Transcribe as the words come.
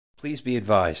Please be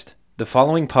advised. The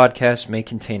following podcast may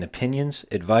contain opinions,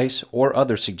 advice, or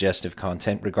other suggestive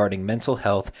content regarding mental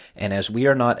health, and as we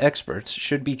are not experts,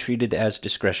 should be treated as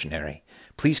discretionary.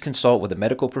 Please consult with a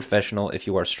medical professional if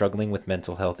you are struggling with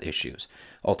mental health issues.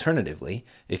 Alternatively,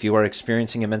 if you are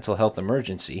experiencing a mental health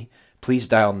emergency, please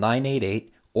dial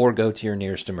 988 or go to your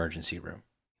nearest emergency room.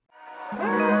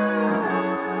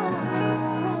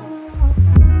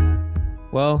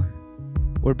 Well,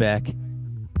 we're back,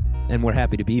 and we're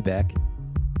happy to be back.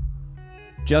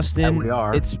 Justin, we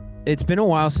are. It's been a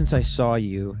while since I saw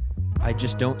you. I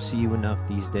just don't see you enough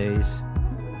these days.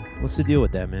 What's the deal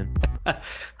with that, man?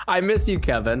 I miss you,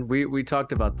 Kevin. We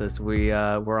talked about this. We're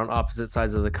on opposite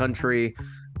sides of the country,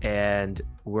 and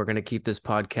we're gonna keep this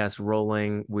podcast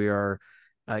rolling. We are,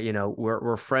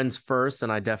 we're friends first,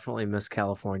 and I definitely miss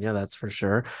California. That's for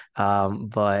sure.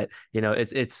 But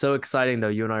it's so exciting though.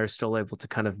 You and I are still able to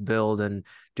kind of build and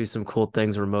do some cool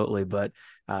things remotely. But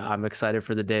I'm excited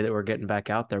for the day that we're getting back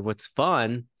out there. What's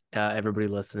fun, everybody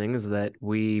listening, is that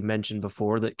we mentioned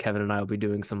before that Kevin and I will be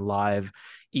doing some live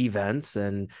events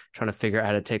and trying to figure out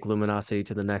how to take Luminosity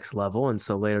to the next level. And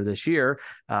so later this year,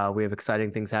 we have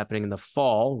exciting things happening in the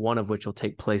fall, one of which will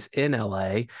take place in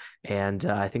LA. And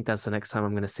I think that's the next time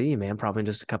I'm going to see you, man, probably in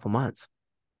just a couple months.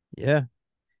 Yeah.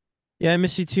 Yeah, I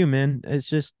miss you too, man. It's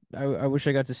just I wish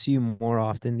I got to see you more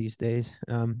often these days.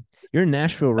 You're in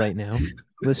Nashville right now.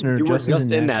 Listener, You were Justin's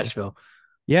just in Nashville.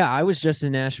 Yeah, I was just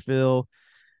in Nashville.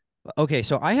 Okay,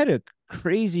 so I had a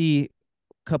crazy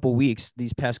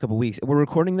these past couple weeks. We're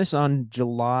recording this on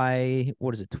July,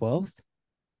 what is it, 12th?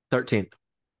 13th.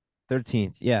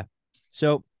 13th, yeah.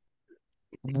 So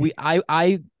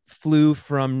I flew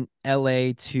from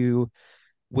LA to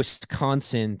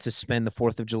Wisconsin to spend the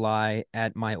 4th of July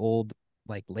at my old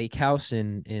lake house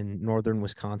in northern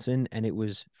Wisconsin, and it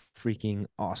was freaking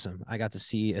awesome. I got to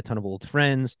see a ton of old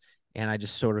friends, and I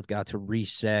just sort of got to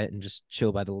reset and just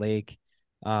chill by the lake.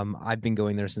 I've been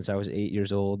going there since I was 8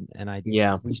 years old, and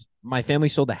my family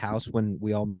sold the house when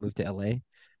we all moved to LA,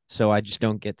 so I just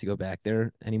don't get to go back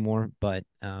there anymore. But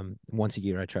once a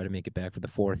year, I try to make it back for the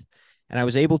 4th, and I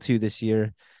was able to this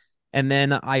year. And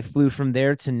then I flew from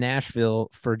there to Nashville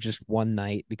for just one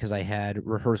night because I had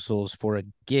rehearsals for a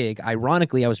gig.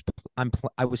 Ironically, I was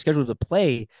scheduled to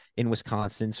play in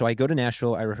Wisconsin, so I go to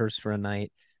Nashville, I rehearse for a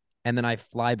night, and then I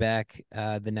fly back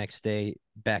the next day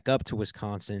back up to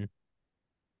Wisconsin,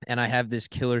 and I have this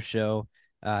killer show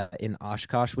in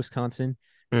Oshkosh, Wisconsin.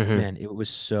 Mm-hmm. Man, it was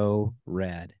so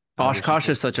rad. Oshkosh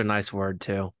is such a nice word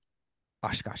too.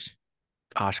 Oshkosh.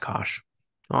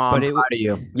 Oh, I'm proud of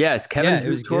you. Yes, Kevin's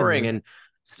been touring and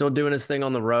still doing his thing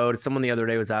on the road. Someone the other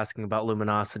day was asking about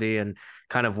Luminosity and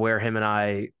kind of where him and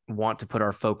I want to put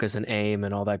our focus and aim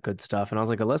and all that good stuff. And I was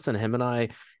like, listen, him and I,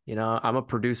 I'm a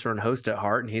producer and host at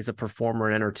heart, and he's a performer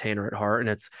and entertainer at heart.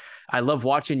 And I love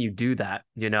watching you do that.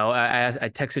 I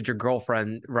texted your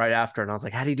girlfriend right after, and I was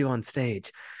like, how do you do on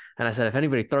stage? And I said, if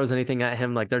anybody throws anything at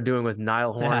him like they're doing with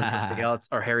Niall Horan or something else,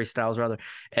 or Harry Styles rather,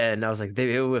 and I was like,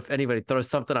 if anybody throws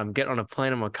something, I'm getting on a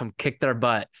plane, I'm gonna come kick their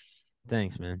butt.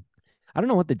 Thanks, man. I don't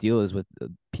know what the deal is with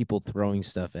people throwing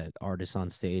stuff at artists on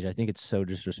stage. I think it's so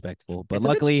disrespectful. But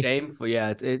luckily, shameful.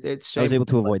 Yeah, it's shameful. I was able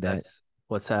to avoid that.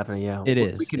 What's happening? Yeah, it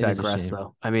is. We can digress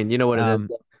though. I mean, you know what it is.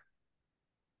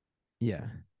 Yeah.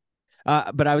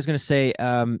 But I was gonna say,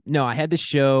 no, I had this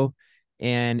show,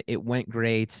 and it went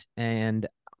great. And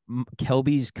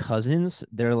Kelby's cousins,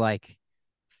 they're like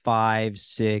 5,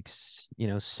 6,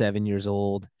 7 years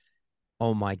old.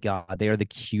 Oh my God, they are the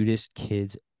cutest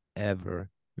kids ever,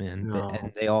 man.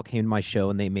 And they all came to my show,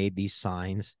 and they made these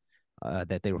signs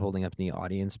that they were holding up in the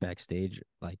audience backstage,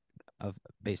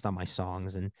 based on my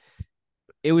songs, and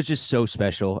it was just so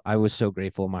special. I was so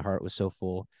grateful. My heart was so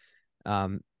full.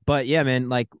 But yeah,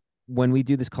 man, when we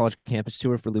do this college campus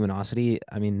tour for Luminosity,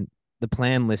 I mean, the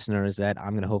plan, listener, is that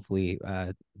I'm going to hopefully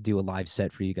do a live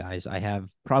set for you guys. I have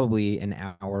probably an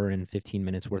hour and 15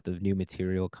 minutes worth of new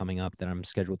material coming up that I'm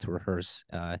scheduled to rehearse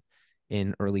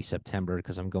in early September,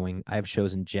 because I have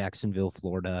shows in Jacksonville,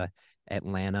 Florida,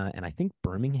 Atlanta, and I think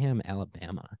Birmingham,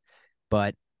 Alabama.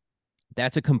 But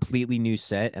that's a completely new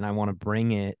set, and I want to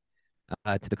bring it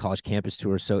to the college campus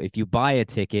tour. So if you buy a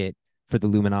ticket for the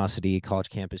Luminosity college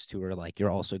campus tour,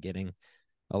 you're also getting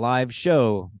a live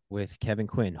show with Kevin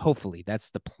Quinn. Hopefully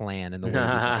that's the plan and the way we'd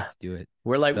like to do it.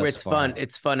 It's fun.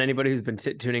 It's fun. Anybody who's been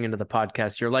tuning into the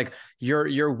podcast,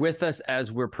 you're with us as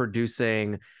we're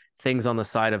producing things on the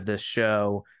side of this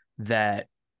show that,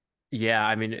 yeah,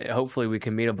 I mean, hopefully we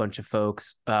can meet a bunch of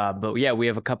folks. But yeah, we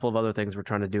have a couple of other things we're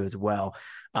trying to do as well.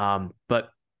 But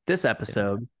this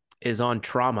episode is on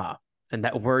trauma. And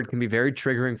that word can be very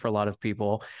triggering for a lot of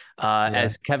people.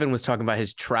 As Kevin was talking about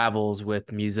his travels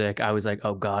with music, I was like,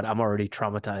 oh God, I'm already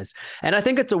traumatized. And I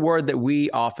think it's a word that we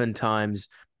oftentimes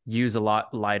use a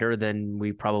lot lighter than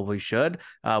we probably should,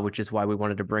 which is why we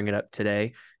wanted to bring it up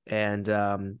today. And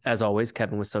as always,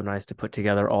 Kevin was so nice to put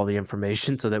together all the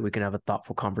information so that we can have a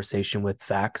thoughtful conversation with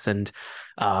facts and,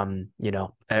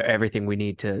 everything we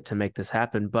need to make this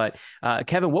happen. But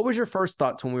Kevin, what was your first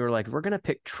thoughts when we were like, we're going to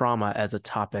pick trauma as a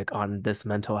topic on this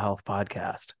mental health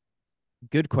podcast?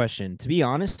 Good question. To be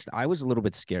honest, I was a little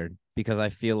bit scared because I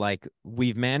feel like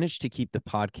we've managed to keep the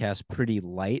podcast pretty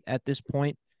light at this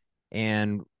point.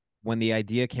 And when the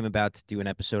idea came about to do an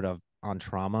episode on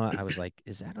trauma, I was like,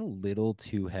 is that a little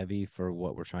too heavy for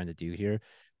what we're trying to do here?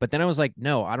 But then I was like,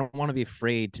 no, I don't want to be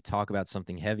afraid to talk about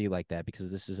something heavy like that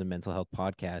because this is a mental health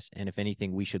podcast. And if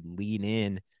anything, we should lean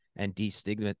in and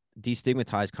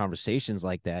destigmatize conversations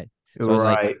like that. So I was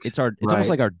like, it's almost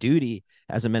like our duty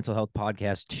as a mental health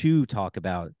podcast to talk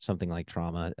about something like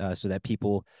trauma, so that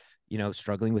people,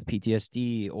 struggling with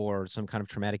PTSD or some kind of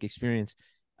traumatic experience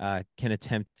can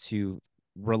attempt to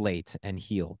relate and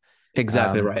heal.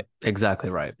 Exactly right.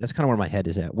 That's kind of where my head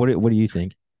is at. What do you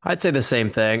think? I'd say the same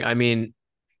thing. I mean,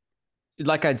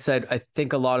 like I'd said, I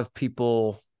think a lot of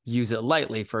people use it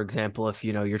lightly. For example, if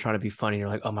you're trying to be funny, you're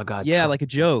like, oh my God. Yeah, like a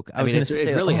joke. I was going to say,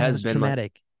 it really has been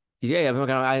traumatic. Yeah,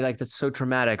 I like that's so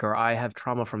traumatic, or I have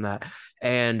trauma from that.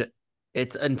 And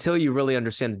it's until you really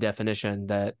understand the definition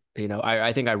that,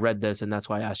 I think I read this and that's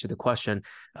why I asked you the question.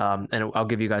 And I'll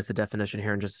give you guys the definition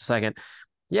here in just a second.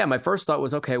 Yeah, my first thought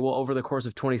was, okay, well, over the course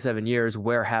of 27 years,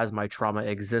 where has my trauma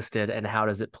existed and how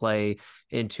does it play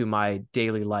into my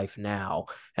daily life now?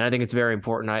 And I think it's very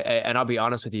important. And I'll be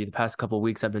honest with you, the past couple of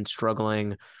weeks, I've been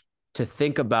struggling to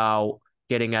think about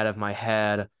getting out of my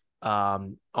head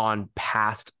on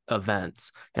past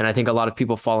events. And I think a lot of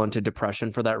people fall into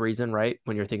depression for that reason, right?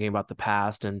 When you're thinking about the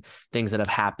past and things that have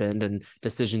happened and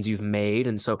decisions you've made.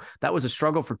 And so that was a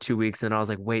struggle for 2 weeks. And I was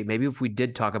like, wait, maybe if we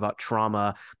did talk about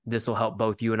trauma, this will help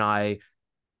both you and I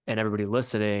and everybody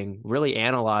listening really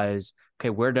analyze, okay,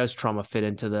 where does trauma fit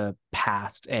into the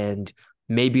past and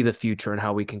maybe the future, and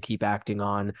how we can keep acting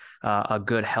on a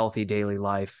good, healthy daily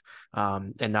life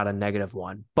and not a negative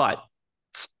one. But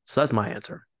so that's my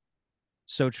answer.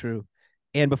 So true.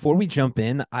 And before we jump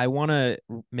in, I want to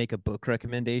make a book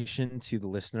recommendation to the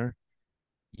listener.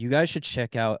 You guys should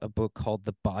check out a book called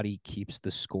The Body Keeps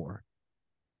the Score.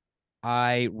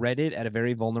 I read it at a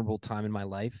very vulnerable time in my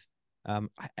life. I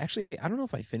don't know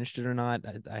if I finished it or not.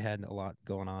 I had a lot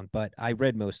going on, but I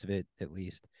read most of it at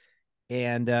least.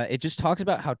 And it just talks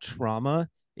about how trauma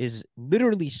is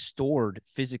literally stored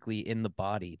physically in the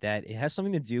body, that it has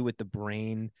something to do with the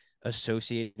brain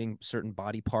associating certain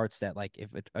body parts, that like if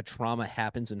a trauma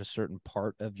happens in a certain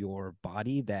part of your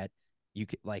body, that you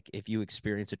could, like, if you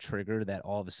experience a trigger, that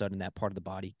all of a sudden that part of the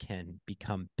body can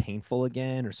become painful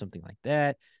again or something like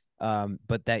that.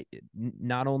 But that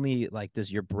not only like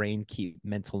does your brain keep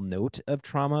mental note of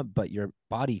trauma, but your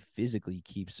body physically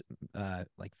keeps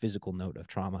like physical note of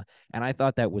trauma. And I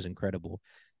thought that was incredible.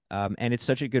 And it's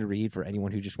such a good read for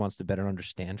anyone who just wants to better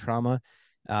understand trauma.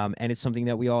 And it's something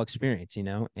that we all experience,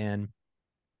 and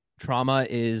trauma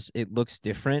it looks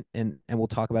different, and we'll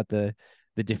talk about the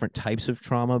different types of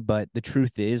trauma. But the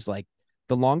truth is, like,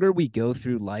 the longer we go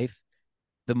through life,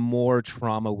 the more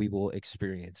trauma we will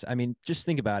experience. I mean, just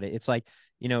think about it. It's like,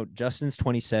 Justin's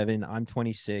 27, I'm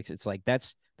 26. It's like,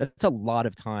 that's a lot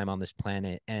of time on this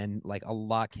planet. And like a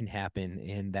lot can happen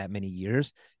in that many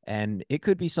years. And it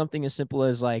could be something as simple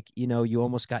as like, you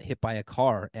almost got hit by a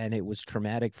car and it was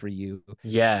traumatic for you.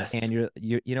 Yes. And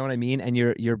you know what I mean? And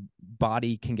your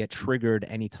body can get triggered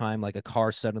anytime like a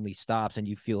car suddenly stops and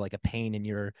you feel like a pain in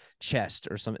your chest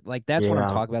or something. Like that's what I'm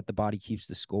talking about. The body keeps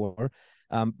the score.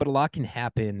 But a lot can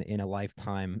happen in a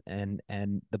lifetime, and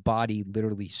the body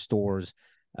literally stores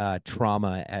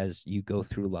trauma as you go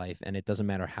through life, and it doesn't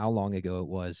matter how long ago it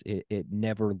was. It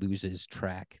never loses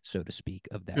track, so to speak,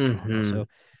 of that trauma. So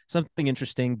something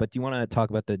interesting. But do you want to talk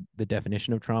about the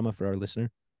definition of trauma for our listener?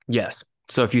 Yes.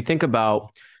 So if you think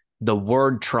about the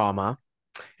word trauma,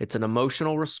 it's an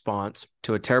emotional response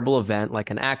to a terrible event like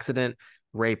an accident,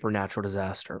 rape, or natural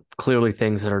disaster. Clearly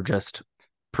things that are just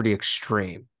pretty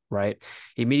extreme. Right?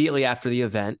 Immediately after the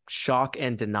event, shock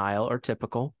and denial are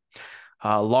typical.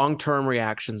 Long-term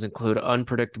reactions include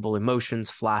unpredictable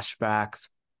emotions, flashbacks,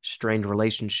 strained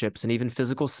relationships, and even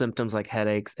physical symptoms like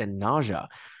headaches and nausea.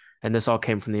 And this all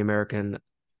came from the American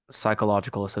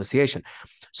Psychological Association.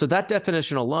 So that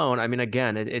definition alone, I mean,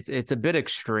 again, it's a bit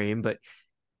extreme, but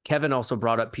Kevin also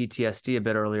brought up PTSD a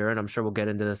bit earlier, and I'm sure we'll get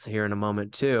into this here in a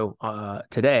moment too,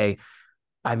 today.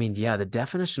 I mean, yeah, the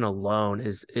definition alone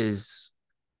is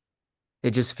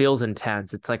it just feels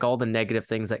intense. It's like all the negative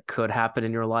things that could happen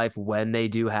in your life when they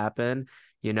do happen,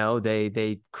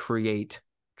 they create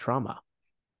trauma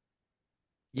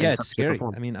in Yeah, some it's shape or scary.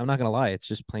 form. I mean, I'm not gonna lie, it's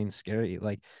just plain scary.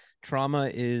 Like trauma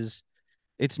is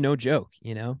it's no joke,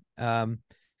 you know?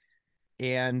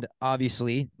 And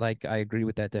obviously, like I agree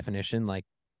with that definition. Like,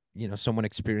 someone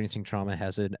experiencing trauma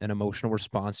has an emotional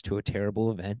response to a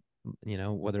terrible event,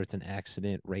 whether it's an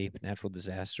accident, rape, natural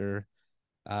disaster.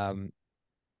 Um,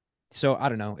 so I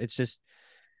don't know. It's just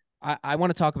I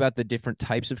want to talk about the different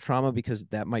types of trauma because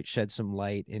that might shed some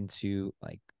light into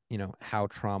like, how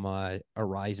trauma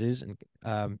arises.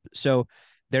 And so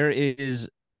there is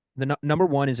the number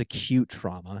one is acute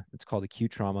trauma. It's called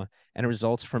acute trauma, and it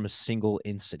results from a single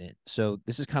incident. So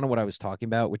this is kind of what I was talking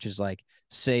about, which is like,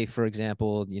 say, for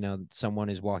example, someone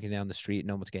is walking down the street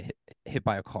and almost get hit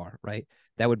by a car, right?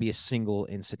 That would be a single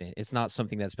incident. It's not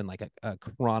something that's been like a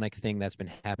chronic thing that's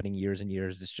been happening years and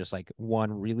years. It's just like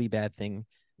one really bad thing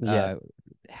uh, Yes.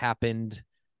 happened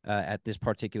at this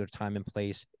particular time and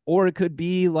place, or it could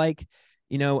be like,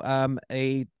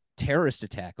 a terrorist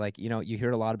attack. Like, you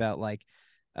hear a lot about like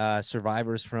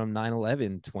survivors from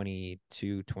 9/11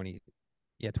 22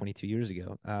 years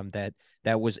ago.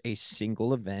 That was a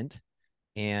single event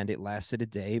and it lasted a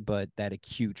day, but that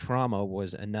acute trauma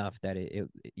was enough that it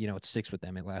sticks with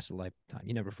them. It lasts a lifetime.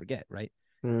 You never forget, right?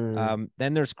 Mm.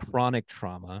 Then there's chronic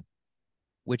trauma,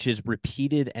 which is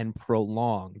repeated and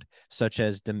prolonged, such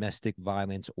as domestic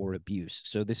violence or abuse.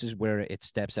 So this is where it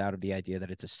steps out of the idea that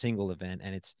it's a single event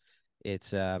and it's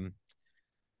it's a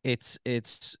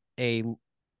it's a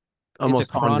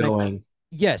Almost chronic. ongoing.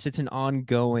 Yes, it's an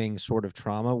ongoing sort of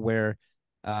trauma where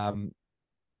um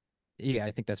yeah,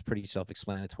 I think that's pretty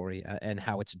self-explanatory, and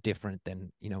how it's different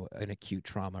than, an acute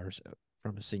trauma or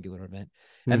from a singular event.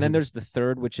 And then Mhm. there's the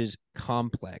third, which is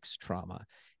complex trauma.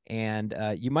 And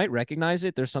you might recognize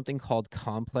it. There's something called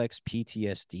complex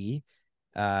PTSD,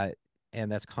 uh,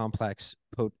 and that's complex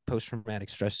post-traumatic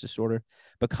stress disorder.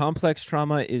 But complex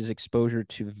trauma is exposure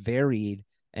to varied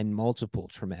and multiple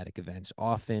traumatic events,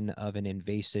 often of an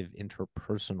invasive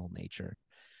interpersonal nature.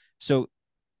 So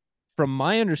from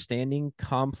my understanding,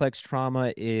 complex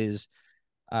trauma is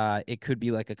it could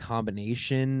be like a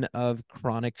combination of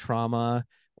chronic trauma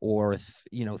or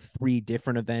three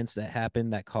different events that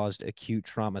happened that caused acute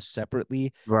trauma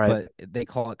separately, Right. but they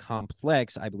call it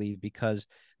complex, I believe, because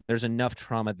there's enough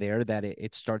trauma there that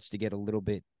it starts to get a little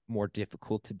bit more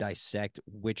difficult to dissect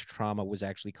which trauma was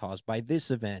actually caused by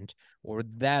this event or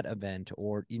that event,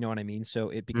 or you know what I mean. So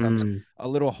it becomes Mm. a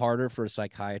little harder for a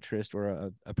psychiatrist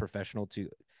or a professional to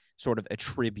sort of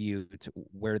attribute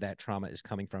where that trauma is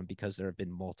coming from because there have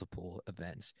been multiple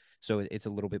events. So it's a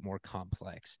little bit more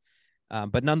complex.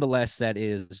 But nonetheless, that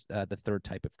is the third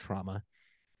type of trauma.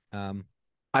 Um,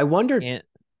 I wonder, and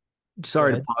Go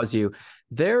sorry to ahead. pause you.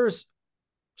 There's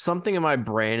something in my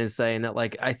brain is saying that,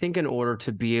 like, I think in order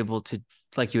to be able to,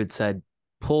 like you had said,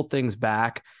 pull things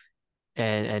back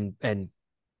and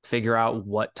figure out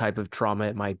what type of trauma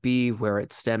it might be, where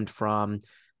it stemmed from,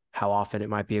 how often it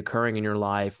might be occurring in your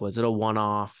life. Was it a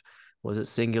one-off? Was it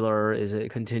singular? Is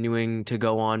it continuing to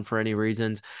go on for any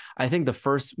reasons? I think the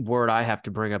first word I have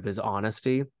to bring up is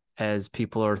honesty, as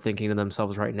people are thinking to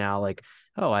themselves right now, like,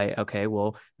 oh, okay,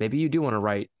 well, maybe you do want to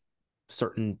write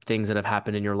certain things that have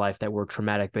happened in your life that were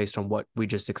traumatic based on what we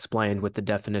just explained with the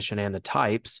definition and the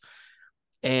types,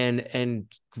 and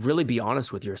really be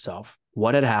honest with yourself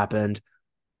what had happened,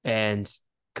 and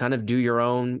kind of do your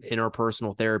own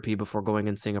interpersonal therapy before going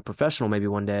and seeing a professional maybe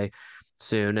one day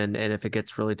soon, and if it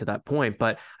gets really to that point.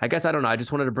 But I guess I don't know, I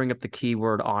just wanted to bring up the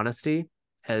keyword honesty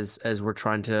as we're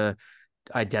trying to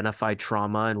identify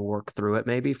trauma and work through it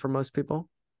maybe for most people.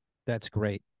 That's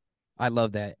great. I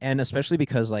love that. And especially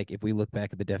because, like, if we look back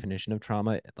at the definition of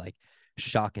trauma, like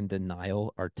shock and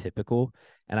denial are typical.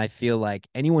 And I feel like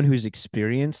anyone who's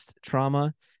experienced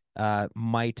trauma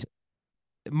might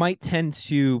tend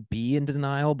to be in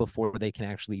denial before they can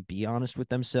actually be honest with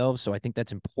themselves. So I think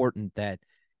that's important that,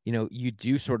 you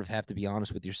do sort of have to be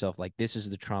honest with yourself. Like, this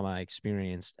is the trauma I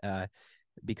experienced.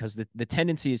 Because the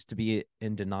tendency is to be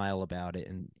in denial about it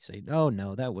and say, oh,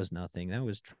 no, that was nothing.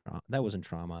 That wasn't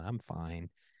trauma. I'm fine.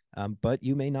 But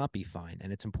you may not be fine.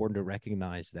 And it's important to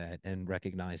recognize that and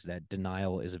recognize that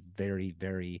denial is a very,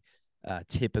 very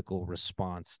typical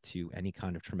response to any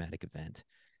kind of traumatic event.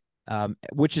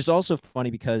 Which is also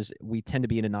funny because we tend to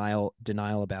be in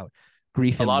denial about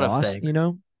grief A and lot of loss, things.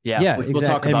 Yeah, Yeah, which we'll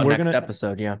exactly. talk And about we're next gonna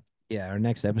episode. Yeah. yeah, our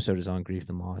next episode is on grief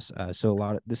and loss. So a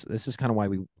lot of this is kind of why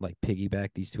we like piggyback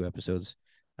these two episodes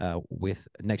with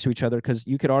next to each other, because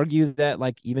you could argue that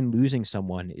like even losing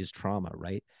someone is trauma,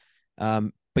 right?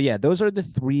 But yeah, those are the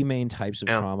three main types of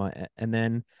Yeah. trauma. And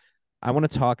then I want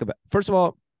to talk about, first of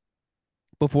all,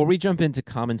 before we jump into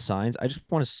common signs, I just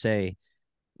want to say,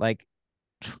 like,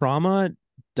 trauma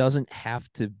doesn't have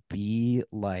to be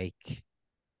like,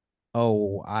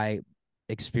 oh, I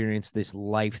experienced this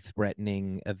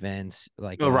life-threatening event,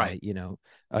 like Oh, right.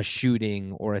 a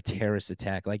shooting or a terrorist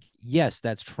attack. Like, yes,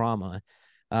 that's trauma.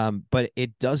 But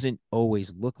it doesn't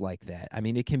always look like that. I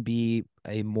mean, it can be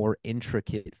a more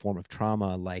intricate form of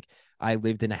trauma. Like, I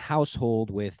lived in a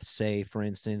household with, say, for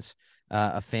instance,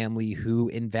 a family who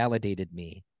invalidated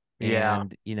me Yeah.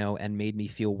 and made me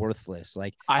feel worthless.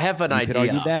 Like, I have an you could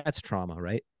argue idea. that's trauma,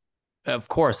 right? Of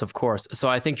course, of course. So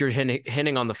I think you're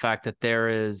hinting on the fact that there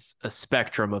is a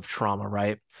spectrum of trauma,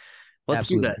 right? Let's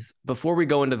do Absolutely. this. Before we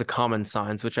go into the common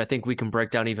signs, which I think we can break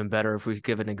down even better if we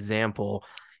give an example.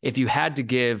 If you had to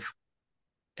give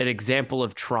an example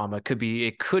of trauma, it could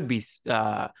be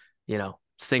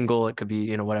single, it could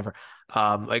be, whatever.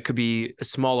 It could be a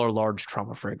small or large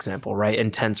trauma, for example, right?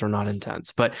 Intense or not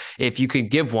intense. But if you could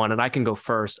give one, and I can go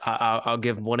first, I'll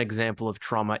give one example of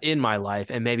trauma in my life,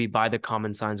 and maybe by the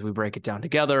common signs we break it down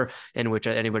together. In which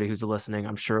anybody who's listening,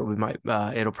 I'm sure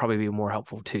it'll probably be more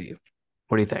helpful to you.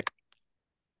 What do you think?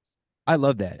 I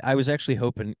love that. I was actually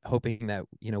hoping that,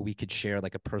 we could share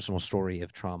like a personal story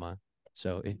of trauma.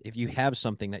 So if you have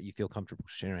something that you feel comfortable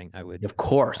sharing, I would Of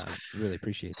course. really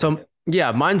appreciate that. So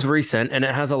yeah, mine's recent and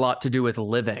it has a lot to do with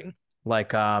living.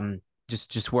 Like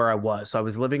just where I was. So I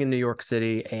was living in New York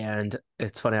City, and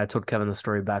it's funny, I told Kevin the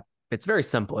story back. It's very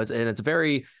simple. It's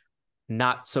very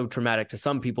not so traumatic to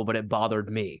some people, but it bothered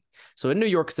me. So in New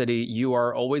York City, you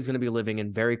are always going to be living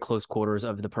in very close quarters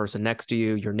of the person next to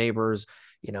you, your neighbors,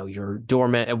 your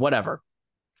doorman, and whatever.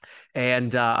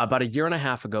 And about a year and a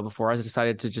half ago, before I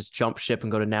decided to just jump ship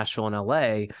and go to Nashville and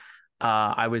LA,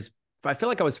 I feel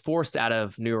like I was forced out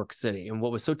of New York City. And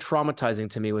what was so traumatizing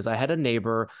to me was I had a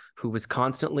neighbor who was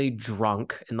constantly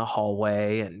drunk in the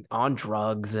hallway and on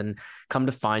drugs. And come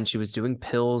to find she was doing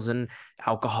pills and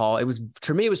alcohol.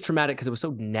 To me, it was traumatic because it was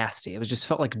so nasty. It was just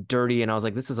felt like dirty. And I was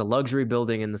like, this is a luxury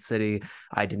building in the city.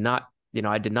 I did not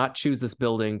choose this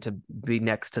building to be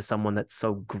next to someone that's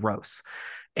so gross.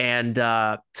 And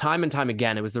time and time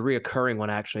again, it was the reoccurring one.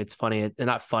 Actually, it's funny,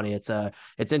 not funny.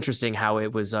 It's interesting how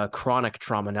it was chronic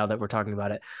trauma. Now that we're talking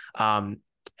about it,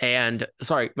 and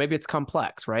sorry, maybe it's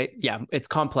complex, right? Yeah, it's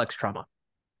complex trauma.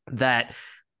 That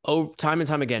time and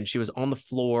time again, she was on the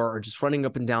floor or just running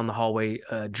up and down the hallway,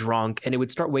 drunk, and it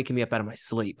would start waking me up out of my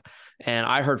sleep. And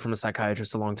I heard from a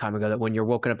psychiatrist a long time ago that when you're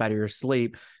woken up out of your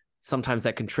sleep, sometimes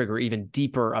that can trigger even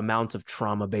deeper amounts of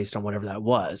trauma based on whatever that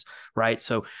was, right?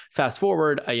 So fast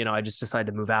forward, I just decided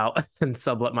to move out and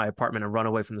sublet my apartment and run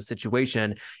away from the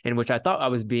situation, in which I thought I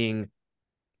was being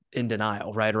in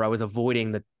denial, right? Or I was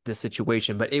avoiding the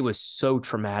situation, but it was so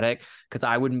traumatic because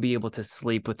I wouldn't be able to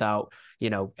sleep without,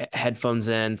 headphones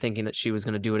in, thinking that she was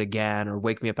going to do it again or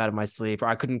wake me up out of my sleep, or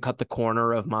I couldn't cut the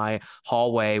corner of my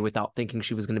hallway without thinking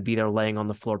she was going to be there laying on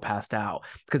the floor passed out,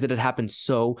 because it had happened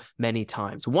so many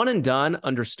times. One and done,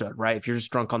 understood, right? If you're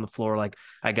just drunk on the floor, like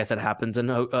I guess it happens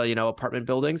in apartment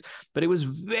buildings, but it was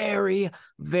very,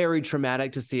 very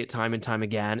traumatic to see it time and time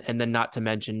again. And then not to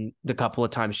mention the couple of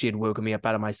times she had woken me up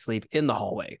out of my sleep in the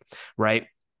hallway, right?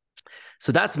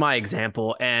 So that's my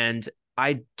example. And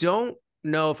I don't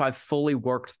know if I've fully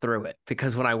worked through it,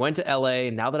 because when I went to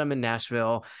LA, now that I'm in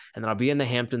Nashville, and then I'll be in the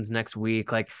Hamptons next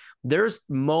week, like there's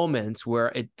moments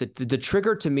where the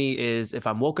trigger to me is if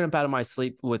I'm woken up out of my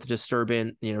sleep with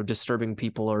disturbing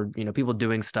people, or, people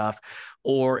doing stuff,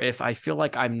 or if I feel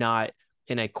like I'm not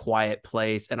in a quiet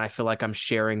place and I feel like I'm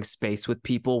sharing space with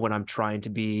people when I'm trying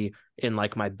to be in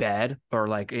like my bed, or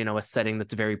like, a setting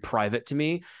that's very private to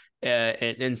me.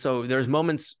 And so there's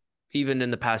moments even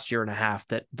in the past year and a half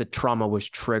that the trauma was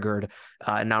triggered.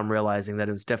 And now I'm realizing that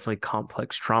it was definitely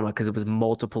complex trauma, because it was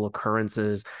multiple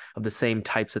occurrences of the same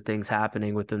types of things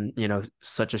happening within,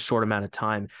 such a short amount of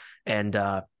time. And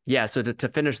yeah, so to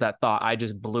finish that thought, I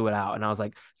just blew it out and I was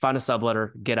like, find a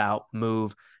subletter, get out,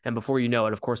 move. And before you know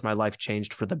it, of course, my life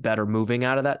changed for the better moving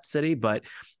out of that city. But,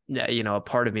 a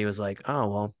part of me was like, oh,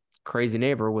 well, crazy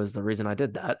neighbor was the reason I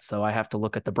did that. So I have to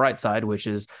look at the bright side, which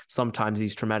is sometimes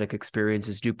these traumatic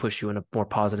experiences do push you in a more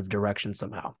positive direction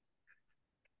somehow.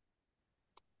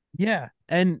 Yeah.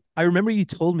 And I remember you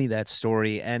told me that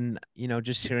story, and,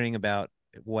 just hearing about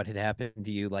what had happened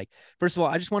to you. Like, first of all,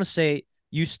 I just want to say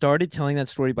you started telling that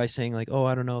story by saying, like, oh,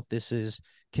 I don't know if this is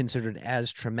considered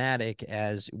as traumatic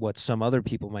as what some other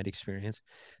people might experience.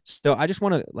 So I just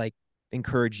want to like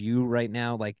encourage you right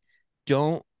now, like,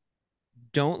 don't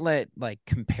let like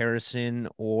comparison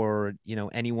or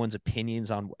anyone's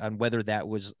opinions on whether that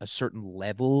was a certain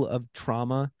level of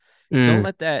trauma don't Mm.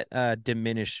 let that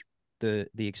diminish the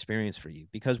experience for you,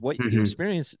 because what you Hmm.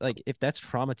 experience, like if that's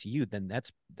trauma to you, then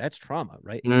that's trauma,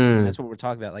 right? And Mm. that's what we're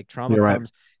talking about. Like trauma You're right.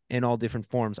 comes in all different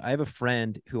forms. I have a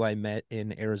friend who I met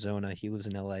in Arizona. He lives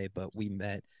in LA, but we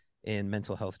met in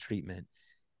mental health treatment,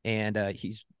 and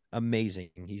he's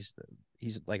amazing. He's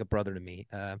like a brother to me.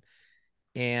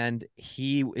 And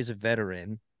he is a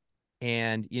veteran,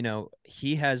 and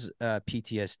he has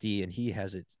PTSD, and he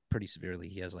has it pretty severely.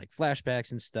 He has like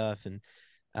flashbacks and stuff, and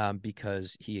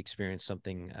because he experienced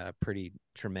something pretty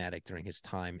traumatic during his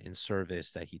time in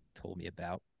service that he told me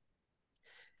about.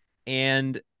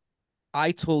 And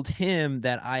I told him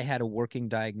that I had a working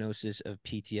diagnosis of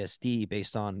PTSD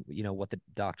based on, what the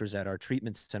doctors at our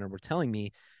treatment center were telling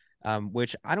me,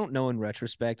 which I don't know in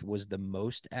retrospect was the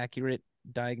most accurate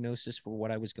diagnosis for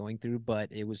what I was going through,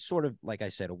 but it was sort of, like I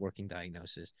said, a working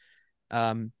diagnosis.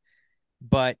 Um,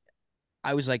 but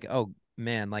I was like, oh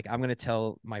man, like I'm gonna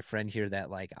tell my friend here that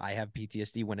like I have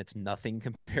PTSD when it's nothing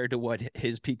compared to what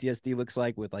his PTSD looks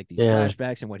like with like these Yeah.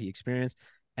 flashbacks and what he experienced.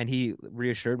 And he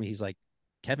reassured me. He's like,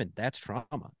 Kevin, that's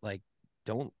trauma. Like,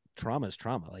 don't trauma is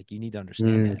trauma. Like, you need to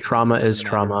understand Mm. that. Like, Trauma it is doesn't matter.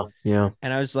 trauma. Yeah.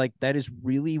 And I was like, that is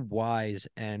really wise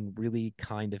and really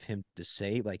kind of him to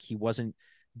say. Like, he wasn't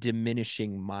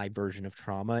diminishing my version of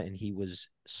trauma, and he was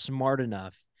smart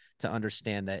enough to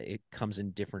understand that it comes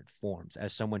in different forms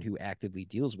as someone who actively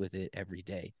deals with it every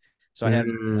day. So I have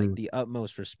like Mm. the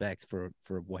utmost respect for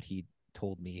what he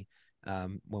told me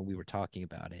when we were talking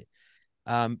about it.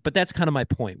 But that's kind of my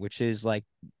point, which is like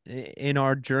in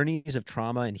our journeys of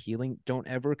trauma and healing, don't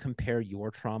ever compare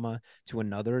your trauma to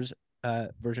another's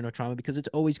version of trauma, because it's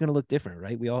always going to look different,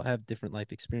 right? We all have different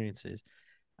life experiences.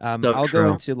 So I'll go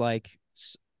true. into like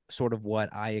sort of what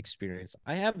I experienced.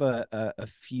 I have a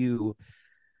few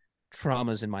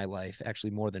traumas in my life,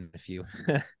 actually more than a few.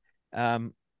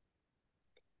 um,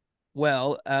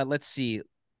 let's see.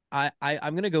 I'm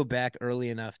going to go back early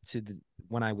enough to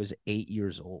when I was 8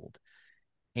 years old.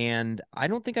 And I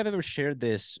don't think I've ever shared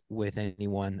this with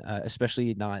anyone,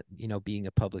 especially not, being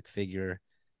a public figure.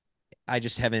 I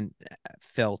just haven't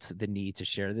felt the need to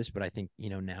share this, but I think,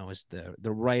 now is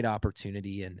the right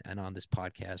opportunity, and on this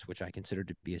podcast, which I consider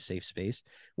to be a safe space.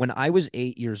 When I was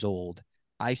 8 years old,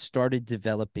 I started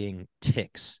developing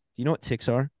tics. Do you know what tics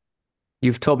are?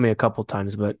 You've told me a couple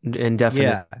times, but indefinite,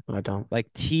 Yeah, I don't.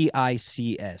 like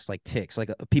TICS, like tics,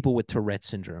 like people with Tourette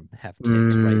syndrome have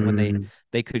tics, right? When they Mm.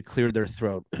 they could clear their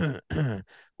throat,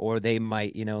 or they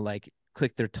might, like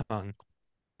click their tongue,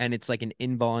 and it's like an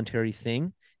involuntary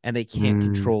thing, and they can't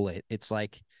Mm. control it. It's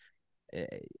like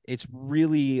it's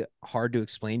really hard to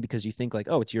explain, because you think like,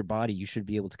 oh, it's your body, you should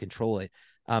be able to control it.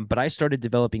 But I started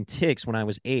developing tics when I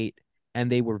was 8,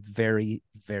 and they were very,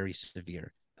 very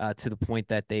severe, to the point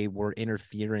that they were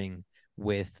interfering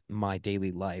with my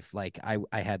daily life. Like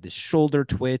I had this shoulder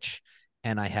twitch,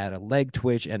 and I had a leg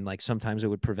twitch, and like sometimes it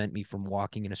would prevent me from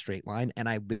walking in a straight line, and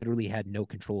I literally had no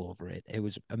control over it. It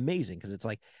was amazing, because it's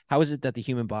like, how is it that the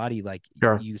human body, like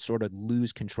Sure. you sort of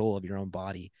lose control of your own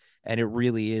body, and it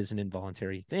really is an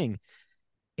involuntary thing.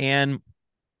 And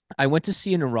I went to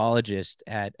see a neurologist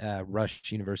at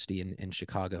Rush University in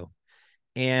Chicago,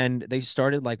 and they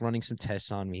started like running some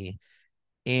tests on me.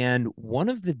 And one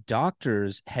of the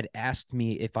doctors had asked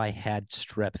me if I had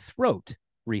strep throat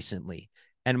recently.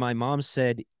 And my mom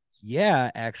said,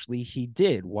 yeah, actually, he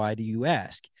did. Why do you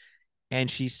ask? And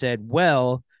she said,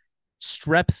 well,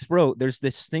 strep throat, there's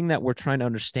this thing that we're trying to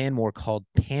understand more called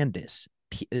PANDAS.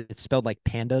 It's spelled like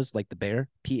pandas, like the bear,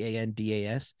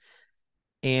 PANDAS.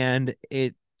 And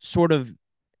it sort of,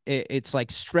 it's like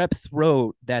strep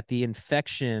throat, that the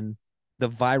infection, the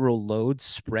viral load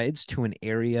spreads to an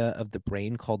area of the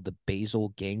brain called the basal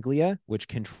ganglia, which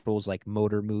controls like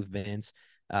motor movements,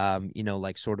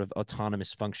 like sort of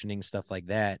autonomous functioning, stuff like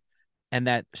that. And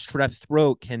that strep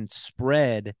throat can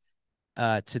spread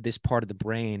to this part of the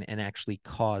brain and actually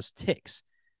cause tics.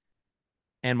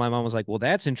 And my mom was like, well,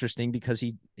 that's interesting, because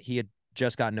he had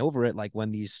just gotten over it, like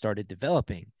when these started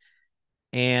developing.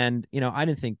 And I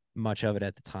didn't think much of it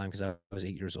at the time, because I was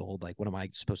 8 years old. Like, what am I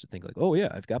supposed to think? Like, oh yeah,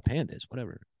 I've got pandas,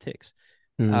 whatever, tics.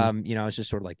 Mm. I was just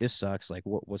sort of like, this sucks. Like,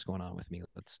 what's going on with me?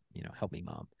 Let's, help me,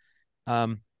 mom.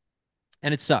 Um,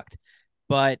 and it sucked.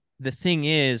 But the thing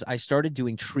is, I started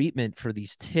doing treatment for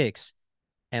these tics,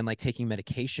 and like taking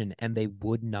medication, and they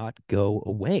would not go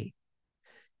away.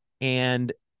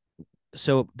 And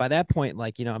so by that point,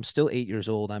 like, I'm still 8 years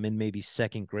old. I'm in maybe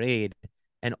second grade.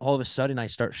 And all of a sudden I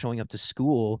start showing up to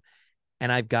school,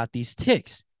 and I've got these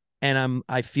tics, and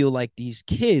I feel like these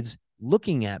kids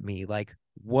looking at me like,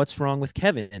 what's wrong with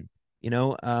Kevin?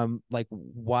 Like,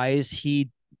 why is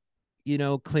he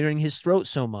clearing his throat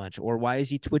so much? Or why is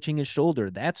he twitching his shoulder?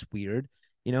 That's weird.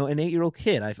 An 8-year-old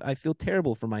kid. I feel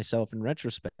terrible for myself in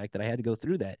retrospect that I had to go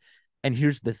through that. And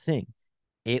here's the thing.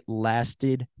 It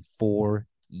lasted 4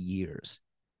 years.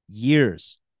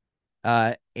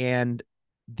 And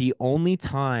the only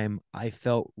time I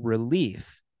felt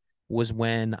relief was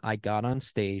when I got on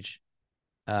stage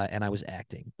and I was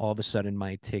acting. All of a sudden,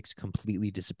 my tics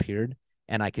completely disappeared,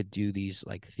 and I could do these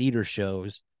like theater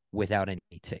shows without any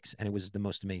tics, and it was the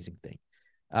most amazing thing.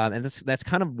 And that's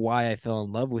kind of why I fell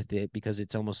in love with it, because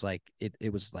it's almost like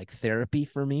it was like therapy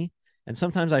for me. And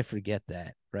sometimes I forget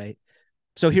that, right?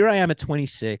 So here I am at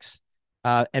 26,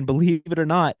 and believe it or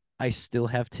not, I still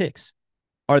have tics.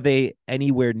 Are they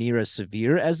anywhere near as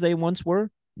severe as they once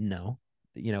were? No.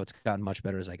 It's gotten much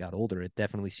better as I got older. It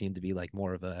definitely seemed to be like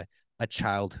more of a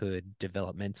childhood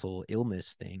developmental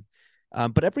illness thing.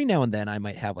 But every now and then I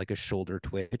might have like a shoulder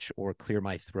twitch or clear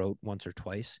my throat once or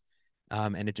twice.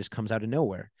 And it just comes out of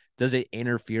nowhere. Does it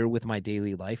interfere with my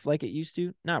daily life like it used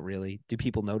to? Not really. Do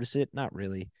people notice it? Not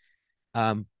really.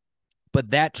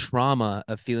 But that trauma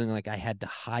of feeling like I had to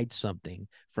hide something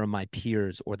from my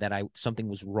peers, or that something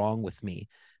was wrong with me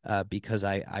because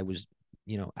I was,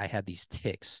 I had these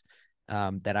tics,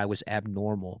 that I was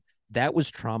abnormal. That was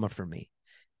trauma for me.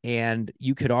 And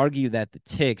you could argue that the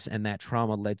tics and that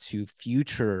trauma led to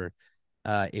future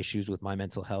issues with my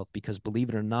mental health, because believe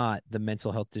it or not, the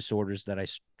mental health disorders that I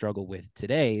struggle with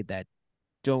today that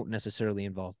don't necessarily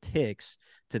involve tics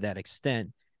to that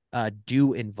extent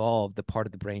do involve the part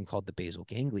of the brain called the basal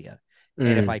ganglia.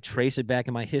 And if I trace it back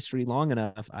in my history long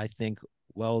enough, I think,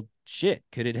 well, shit,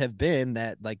 could it have been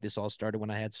that like this all started when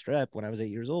I had strep when I was 8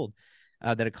 years old,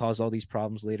 that it caused all these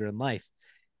problems later in life?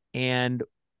 And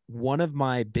one of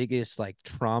my biggest like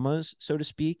traumas, so to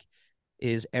speak,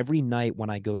 is every night when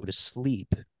I go to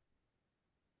sleep.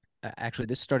 Actually,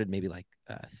 this started maybe like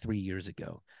 3 years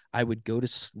ago. I would go to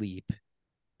sleep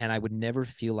and I would never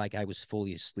feel like I was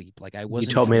fully asleep. Like I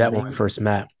wasn't. You told me that when dreaming. we first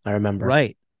met. I remember.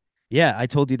 Right. Yeah. I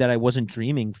told you that I wasn't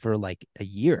dreaming for like a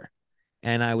year.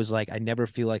 And I was like, I never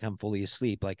feel like I'm fully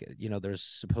asleep. Like, there's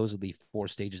supposedly 4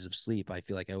 stages of sleep. I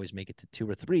feel like I always make it to 2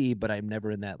 or 3, but I'm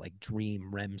never in that like dream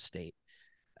REM state.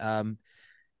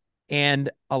 And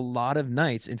a lot of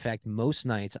nights, in fact, most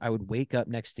nights, I would wake up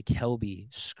next to Kelby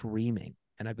screaming,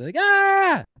 and I'd be like,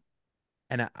 ah!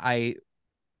 And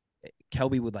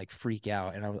Kelby would like freak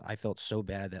out, and I felt so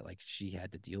bad that like she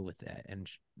had to deal with that. And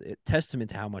testament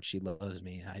to how much she loves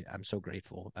me. I'm so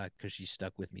grateful because she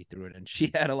stuck with me through it, and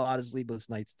she had a lot of sleepless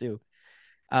nights too.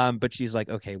 But she's like,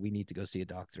 okay, we need to go see a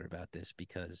doctor about this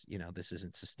because this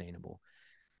isn't sustainable.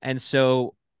 And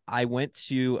so I went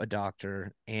to a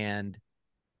doctor, and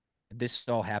this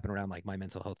all happened around like my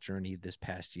mental health journey this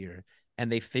past year. And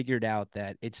they figured out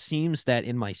that it seems that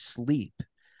in my sleep,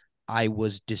 I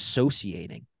was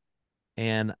dissociating.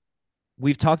 And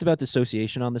we've talked about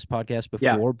dissociation on this podcast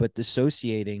before, but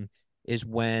dissociating is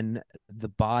when the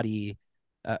body,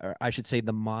 or I should say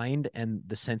the mind and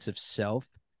the sense of self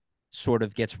sort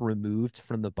of gets removed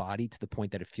from the body to the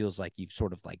point that it feels like you've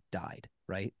sort of like died,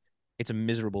 right? It's a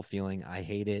miserable feeling. I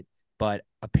hate it. But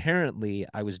apparently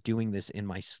I was doing this in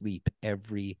my sleep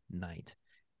every night.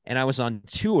 And I was on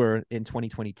tour in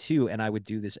 2022, and I would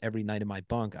do this every night in my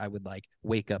bunk. I would like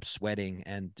wake up sweating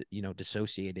and,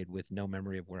 dissociated with no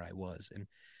memory of where I was. And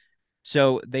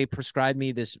so they prescribed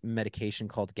me this medication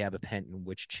called gabapentin,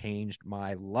 which changed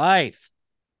my life.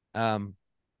 And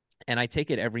I take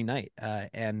it every night.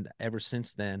 And ever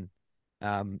since then,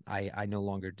 I no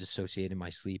longer dissociate in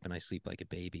my sleep, and I sleep like a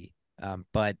baby.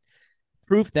 But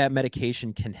proof that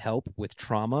medication can help with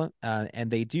trauma. And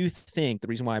they do think the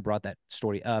reason why I brought that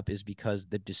story up is because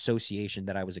the dissociation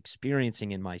that I was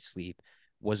experiencing in my sleep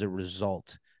was a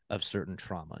result of certain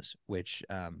traumas, which,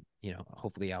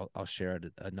 hopefully I'll share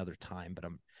it another time, but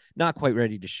I'm not quite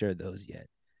ready to share those yet.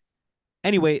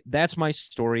 Anyway, that's my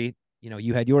story.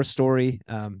 You had your story.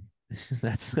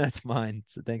 That's mine.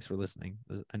 So thanks for listening.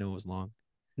 I know it was long.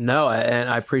 No, and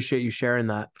I appreciate you sharing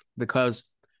that, because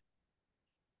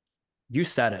you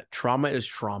said it. Trauma is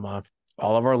trauma.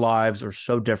 All of our lives are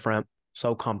so different,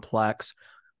 so complex.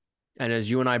 And as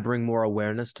you and I bring more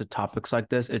awareness to topics like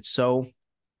this, it's so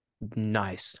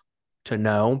nice to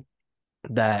know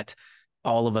that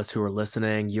all of us who are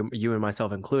listening, you and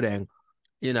myself including,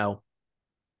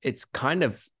 it's kind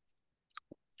of,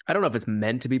 I don't know if it's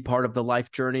meant to be part of the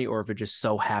life journey or if it just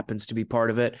so happens to be part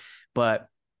of it. But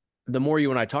the more you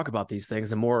and I talk about these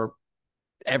things, the more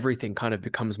everything kind of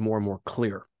becomes more and more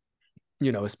clear.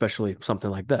 Especially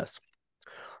something like this.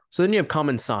 So then you have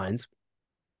common signs,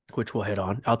 which we'll hit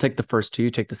on. I'll take the first 2, you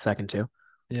take the second 2.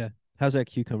 Yeah. How's that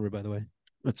cucumber, by the way?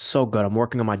 It's so good. I'm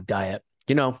working on my diet,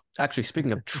 Actually,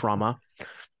 speaking of trauma,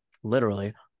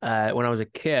 literally, when I was a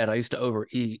kid, I used to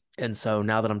overeat. And so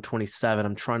now that I'm 27,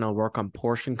 I'm trying to work on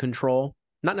portion control,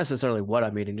 not necessarily what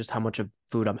I'm eating, just how much of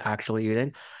food I'm actually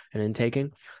eating and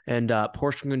intaking. And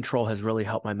portion control has really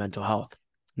helped my mental health.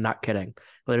 Not kidding.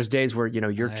 There's days where,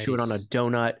 you're chewing on a Nice.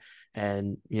 donut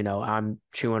and, I'm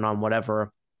chewing on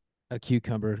whatever. A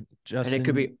cucumber. And it could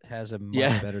Justin be, has a much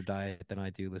yeah. better diet than I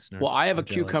do, listener. Well, I have a I'm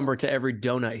jealous. cucumber to every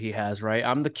donut he has, right?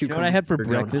 I'm the You know what I cucumber had for to your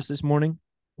donut. breakfast this morning?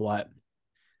 What?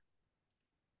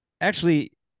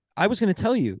 Actually, I was going to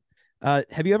tell you.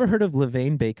 Have you ever heard of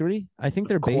Levain Bakery? I think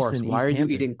they're Of based course. in Why East are you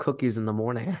Hampton. eating cookies in the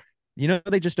morning? You know,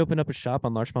 they just opened up a shop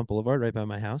on Larchmont Boulevard right by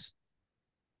my house.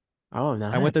 Oh, I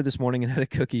nice. went there this morning and had a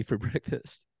cookie for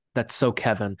breakfast. That's so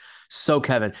Kevin. So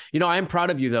Kevin. I am proud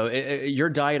of you though. Your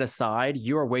diet aside,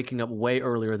 you are waking up way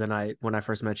earlier than when I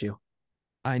first met you,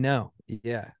 I know.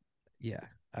 Yeah. Yeah.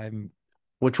 I'm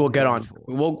which we'll get on.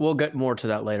 grateful. We'll get more to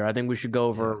that later. I think we should go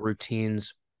over Yeah.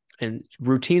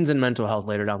 routines and mental health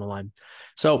later down the line.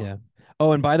 So, Yeah.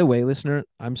 Oh, and by the way, listener,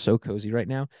 I'm so cozy right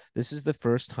now. This is the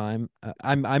first time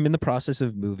I'm in the process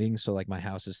of moving, so like my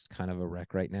house is kind of a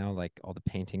wreck right now. Like all the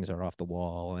paintings are off the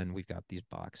wall, and we've got these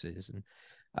boxes,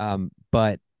 and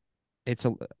but it's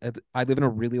I live in a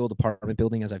really old apartment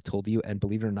building, as I've told you, and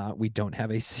believe it or not, we don't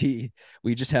have AC.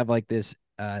 We just have like this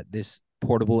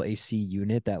portable AC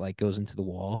unit that like goes into the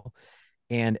wall,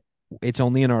 and it's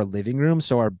only in our living room,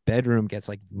 so our bedroom gets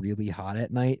like really hot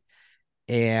at night.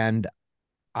 And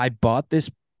I bought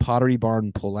this Pottery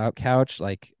Barn pull-out couch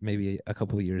like maybe a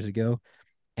couple of years ago,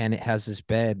 and it has this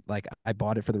bed. Like I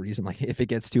bought it for the reason like if it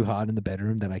gets too hot in the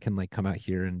bedroom, then I can like come out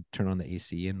here and turn on the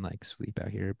AC and like sleep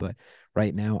out here. But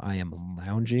right now I am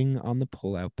lounging on the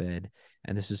pull-out bed,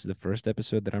 and this is the first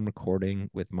episode that I'm recording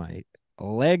with my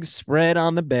legs spread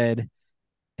on the bed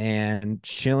and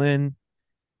chilling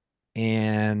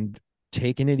and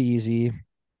taking it easy.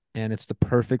 And it's the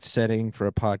perfect setting for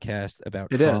a podcast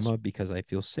about it is. trauma because I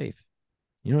feel safe.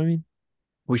 You know what I mean?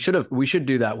 We should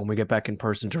do that when we get back in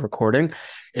person to recording,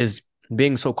 is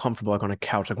being so comfortable like on a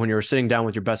couch. Like when you're sitting down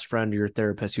with your best friend or your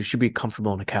therapist, you should be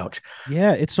comfortable on a couch.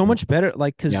 Yeah, it's so much better.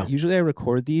 Like, because Yeah. usually I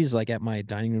record these like at my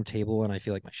dining room table, and I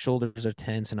feel like my shoulders are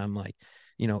tense, and I'm like,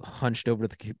 hunched over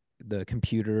the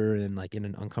computer and like in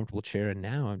an uncomfortable chair. And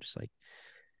now I'm just like,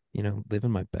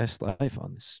 living my best life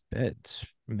on this bed. It's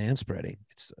man spreading.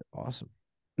 It's awesome.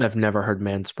 I've never heard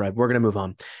man spread. We're gonna move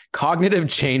on. Cognitive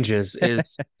changes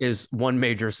is one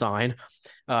major sign.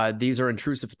 These are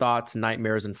intrusive thoughts,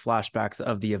 nightmares, and flashbacks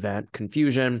of the event,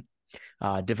 confusion,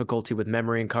 difficulty with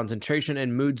memory and concentration,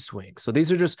 and mood swings. So these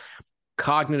are just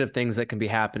cognitive things that can be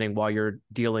happening while you're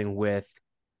dealing with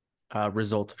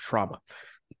results of trauma.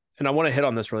 And I want to hit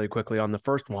on this really quickly on the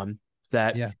first one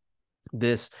that Yeah.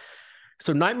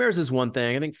 So nightmares is one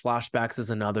thing. I think flashbacks is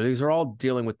another. These are all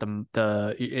dealing with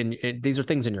these are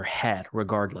things in your head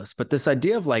regardless. But this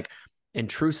idea of like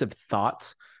intrusive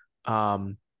thoughts, I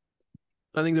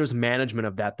think there's management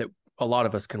of that a lot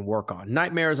of us can work on.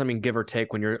 Nightmares, I mean, give or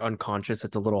take, when you're unconscious,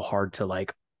 it's a little hard to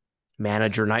like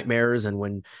manage your nightmares, and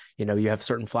when you have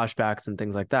certain flashbacks and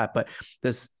things like that. But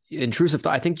this intrusive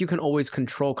thought, I think you can always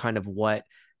control kind of what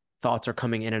thoughts are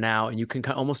coming in and out, and you can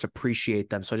almost appreciate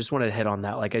them. So I just wanted to hit on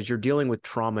that. Like as you're dealing with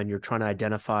trauma and you're trying to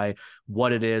identify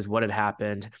what it is, what had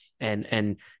happened,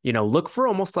 and look for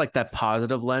almost like that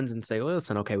positive lens and say,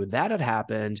 listen, okay, with that had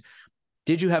happened,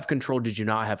 did you have control? Did you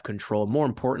not have control? More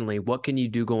importantly, what can you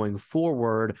do going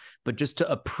forward? But just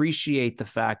to appreciate the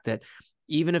fact that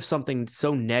even if something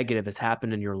so negative has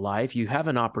happened in your life, you have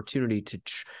an opportunity to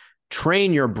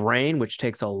train your brain, which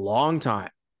takes a long time.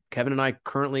 Kevin and I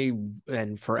currently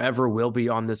and forever will be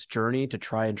on this journey to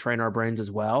try and train our brains as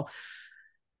well.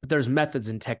 But there's methods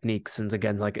and techniques. And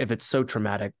again, like if it's so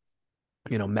traumatic,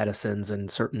 medicines and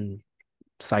certain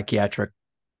psychiatric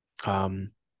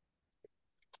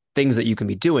things that you can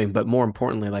be doing. But more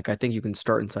importantly, like I think you can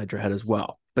start inside your head as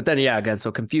well. But then, yeah, again,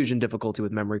 so confusion, difficulty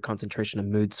with memory, concentration,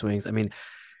 and mood swings. I mean,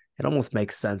 it almost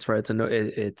makes sense, right?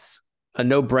 It's a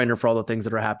no-brainer for all the things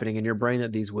that are happening in your brain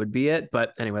that these would be it.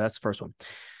 But anyway, that's the first one.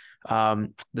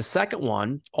 The second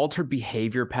one, altered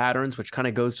behavior patterns, which kind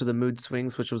of goes to the mood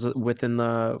swings, which was within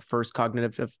the first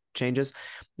cognitive changes,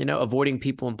 avoiding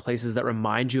people and places that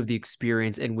remind you of the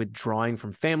experience and withdrawing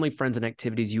from family, friends, and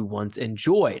activities you once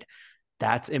enjoyed.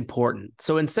 That's important.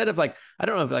 So instead of like, I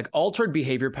don't know if like altered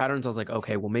behavior patterns, I was like,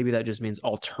 okay, well, maybe that just means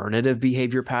alternative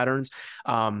behavior patterns.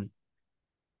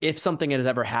 If something has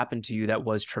ever happened to you that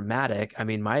was traumatic, I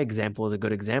mean, my example is a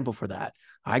good example for that.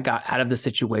 I got out of the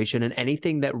situation, and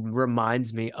anything that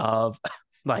reminds me of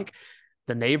like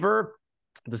the neighbor,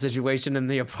 the situation in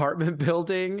the apartment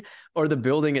building or the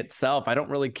building itself. I don't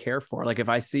really care for. Like if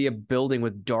I see a building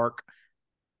with dark,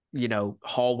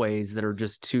 hallways that are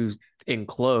just too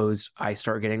enclosed, I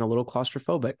start getting a little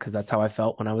claustrophobic because that's how I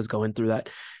felt when I was going through that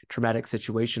traumatic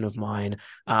situation of mine.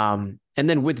 And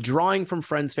then withdrawing from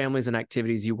friends, families, and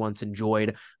activities you once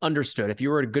enjoyed. Understood. If you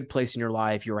were at a good place in your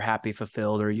life, you were happy,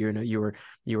 fulfilled, or you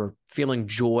were feeling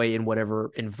joy in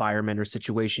whatever environment or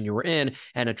situation you were in,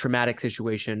 and a traumatic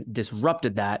situation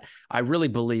disrupted that, I really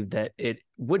believe that it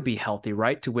would be healthy,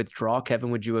 right, to withdraw.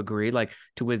 Kevin, would you agree? Like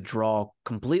to withdraw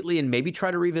completely and maybe try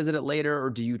to revisit it later, or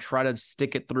do you try to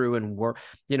stick it through and work?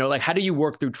 Like how do you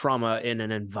work through trauma in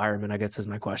an environment? I guess is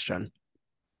my question.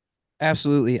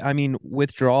 Absolutely. I mean,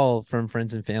 withdrawal from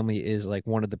friends and family is like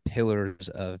one of the pillars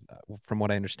of, from what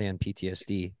I understand,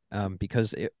 PTSD.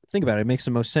 Because think about it, it makes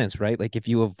the most sense, right? Like if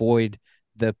you avoid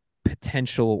the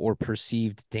potential or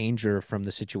perceived danger from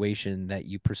the situation that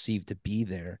you perceive to be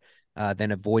there,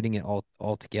 then avoiding it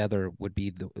altogether would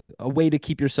be a way to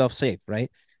keep yourself safe,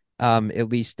 right? At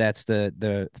least that's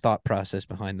the thought process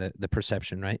behind the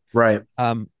perception, right? Right.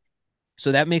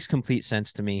 So that makes complete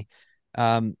sense to me.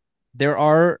 There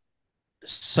are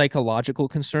psychological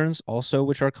concerns also,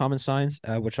 which are common signs,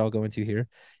 which I'll go into here.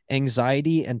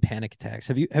 Anxiety and panic attacks.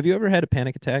 Have you ever had a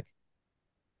panic attack?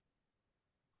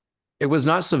 It was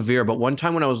not severe, but one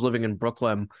time when I was living in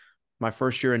Brooklyn, my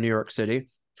first year in New York City,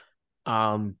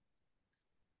 um,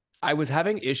 I was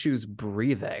having issues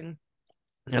breathing.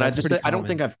 And That's pretty I don't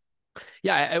think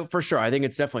common. for sure. I think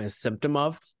it's definitely a symptom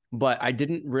of, but I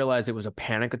didn't realize it was a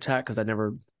panic attack because I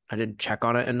didn't check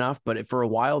on it enough. But for a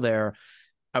while there,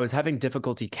 I was having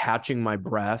difficulty catching my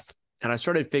breath. And I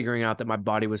started figuring out that my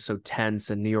body was so tense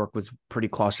and New York was pretty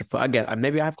claustrophobic. Again,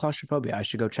 maybe I have claustrophobia. I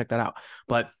should go check that out.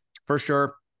 But for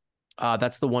sure,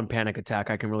 that's the one panic attack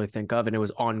I can really think of. And it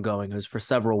was ongoing. It was for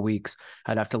several weeks.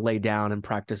 I'd have to lay down and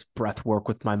practice breath work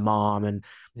with my mom and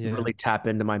Yeah, really tap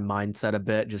into my mindset a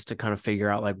bit just to kind of figure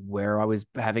out like where I was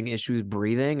having issues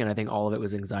breathing. And I think all of it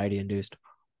was anxiety induced.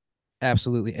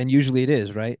 absolutely. And usually it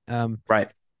is, right? Right.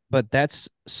 But that's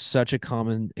such a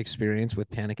common experience with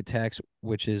panic attacks,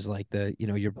 which is like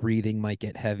your breathing might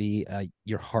get heavy,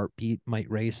 your heartbeat might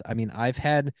race. I mean, I've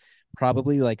had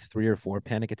probably like 3 or 4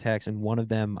 panic attacks, and one of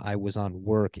them I was on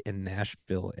work in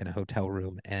Nashville in a hotel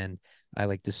room, and I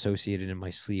like dissociated in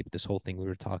my sleep. This whole thing we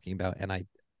were talking about, and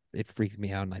it freaked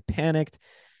me out, and I panicked,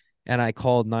 and I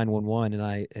called 911,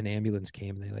 and an ambulance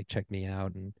came, and they like checked me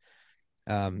out, and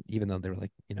even though they were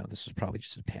like, this was probably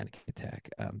just a panic attack.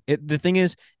 The thing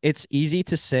is, it's easy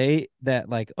to say that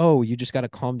like, oh, you just got to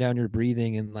calm down your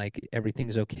breathing and like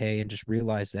everything's okay and just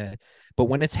realize that. But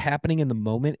when it's happening in the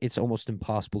moment, it's almost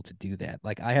impossible to do that.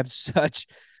 Like I have such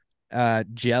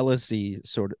jealousy,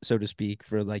 sort of, so to speak,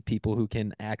 for like people who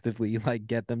can actively like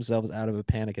get themselves out of a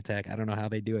panic attack. I don't know how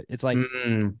they do it. It's like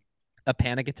Mm, a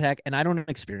panic attack, and I don't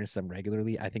experience them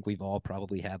regularly. I think we've all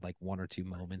probably had like 1 or 2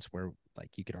 moments where like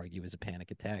you could argue is a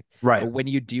panic attack. right. But when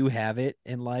you do have it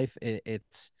in life,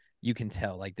 it's you can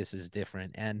tell like this is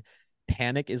different. And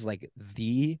panic is like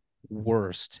the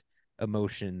worst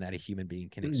emotion that a human being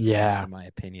can experience, Yeah. in my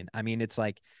opinion. I mean, it's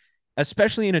like,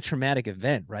 especially in a traumatic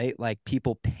event, right? Like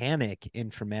people panic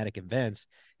in traumatic events,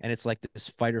 and it's like this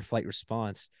fight or flight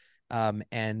response.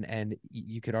 And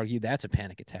you could argue that's a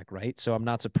panic attack, right? So I'm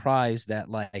not surprised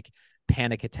that like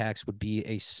panic attacks would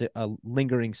be a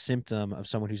lingering symptom of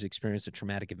someone who's experienced a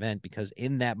traumatic event, because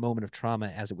in that moment of trauma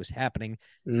as it was happening,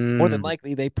 more than Mm.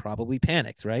 likely they probably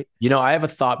panicked, right? I have a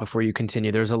thought before you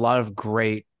continue. There's a lot of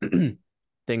great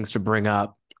things to bring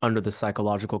up under the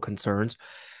psychological concerns.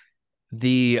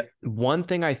 The one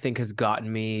thing I think has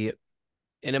gotten me,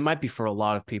 and it might be for a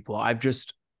lot of people,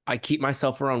 I keep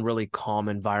myself around really calm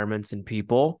environments and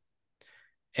people.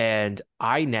 And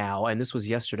and this was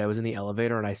yesterday, I was in the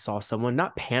elevator and I saw someone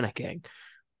not panicking,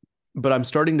 but I'm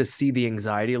starting to see the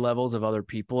anxiety levels of other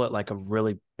people at like a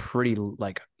really pretty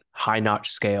like high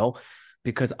notch scale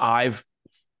because I've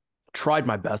tried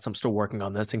my best. I'm still working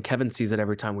on this, and Kevin sees it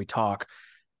every time we talk.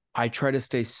 I try to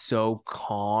stay so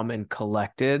calm and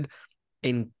collected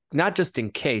in not just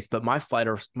in case, but my flight,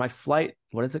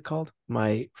 what is it called?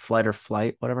 My flight or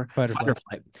flight, whatever, Fight or fight or flight.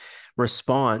 flight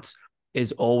response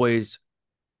is always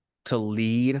to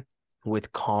lead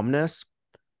with calmness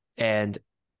and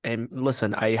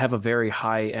listen, I have a very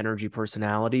high energy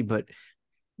personality, but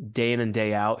day in and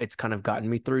day out, it's kind of gotten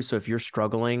me through. So if you're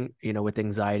struggling, with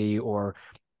anxiety or,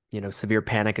 severe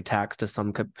panic attacks to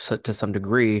some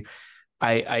degree,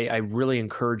 I really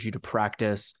encourage you to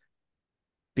practice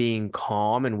being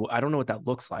calm. And I don't know what that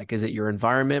looks like. Is it your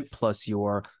environment plus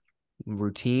your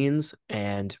routines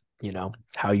and,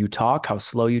 how you talk, how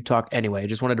slow you talk? Anyway, I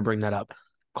just wanted to bring that up.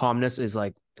 calmness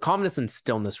and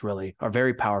stillness really are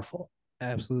very powerful.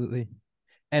 Absolutely.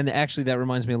 And actually, that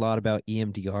reminds me a lot about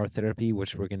EMDR therapy,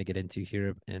 which we're going to get into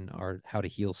here in our How to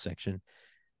Heal section,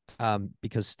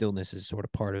 because stillness is sort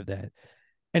of part of that.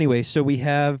 Anyway, so we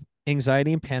have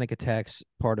anxiety and panic attacks,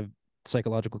 part of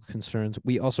psychological concerns.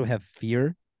 We also have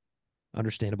fear,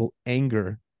 understandable,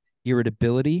 anger,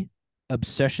 irritability,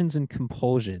 obsessions and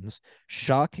compulsions,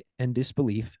 shock and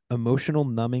disbelief, emotional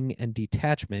numbing and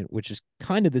detachment, which is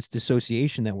kind of this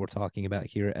dissociation that we're talking about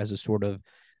here as a sort of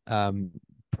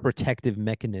protective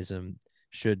mechanism.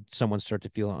 Should someone start to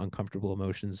feel uncomfortable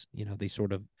emotions, they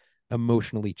sort of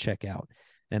emotionally check out.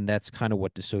 And that's kind of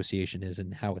what dissociation is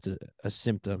and how it's a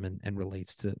symptom and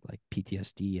relates to like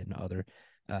PTSD and other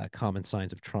common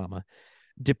signs of trauma.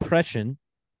 Depression,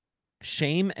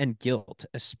 shame and guilt,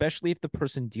 especially if the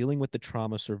person dealing with the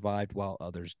trauma survived while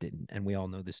others didn't. And we all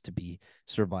know this to be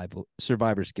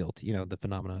survivor's guilt, the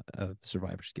phenomena of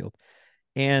survivor's guilt.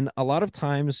 And a lot of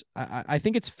times, I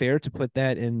think it's fair to put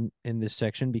that in this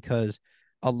section, because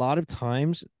a lot of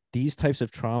times these types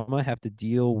of trauma have to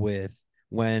deal with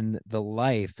when the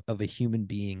life of a human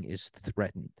being is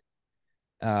threatened.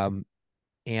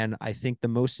 And I think the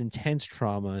most intense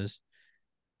traumas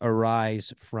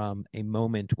arise from a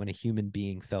moment when a human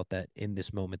being felt that in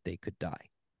this moment they could die.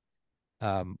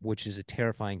 Which is a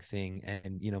terrifying thing.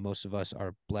 And, most of us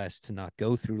are blessed to not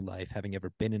go through life having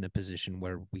ever been in a position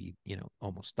where we,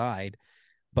 almost died.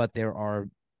 But there are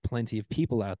plenty of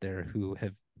people out there who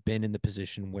have been in the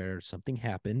position where something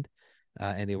happened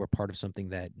and they were part of something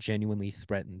that genuinely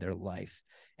threatened their life.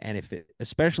 And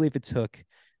especially if it took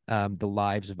the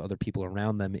lives of other people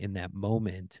around them in that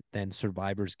moment, then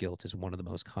survivor's guilt is one of the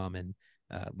most common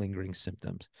lingering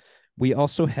symptoms. We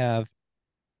also have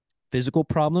physical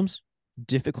problems,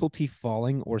 difficulty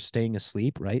falling or staying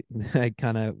asleep, right? I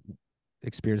kind of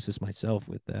experienced this myself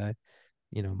with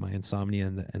my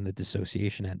insomnia and the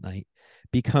dissociation at night.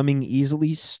 Becoming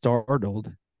easily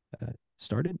startled,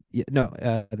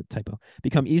 typo.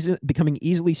 Becoming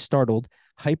easily startled,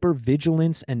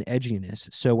 hypervigilance and edginess.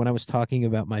 So when I was talking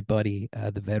about my buddy,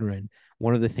 the veteran,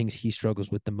 one of the things he struggles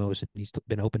with the most, and he's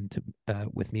been open to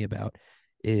with me about,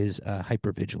 is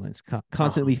hypervigilance,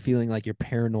 constantly feeling like you're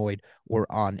paranoid or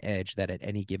on edge that at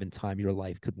any given time your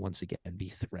life could once again be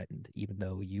threatened, even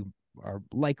though you are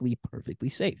likely perfectly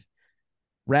safe.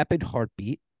 Rapid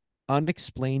heartbeat,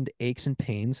 unexplained aches and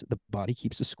pains. The body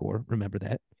keeps a score. Remember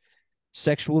that.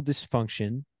 Sexual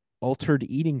dysfunction, altered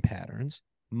eating patterns,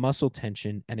 muscle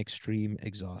tension, and extreme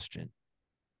exhaustion.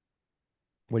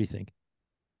 What do you think?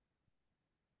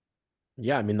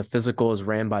 Yeah, I mean, the physical is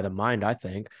ran by the mind, I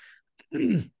think.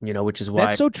 Which is why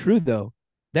that's so true, though.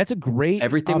 That's a great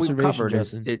everything we've covered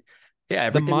Justin.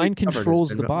 The mind controls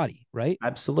the body, right?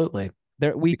 Absolutely.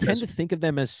 We tend to think of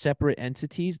them as separate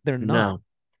entities. They're not. No,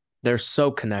 they're so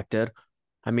connected.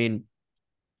 I mean,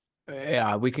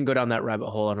 yeah, we can go down that rabbit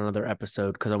hole on another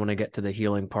episode, because I want to get to the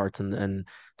healing parts, and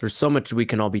there's so much we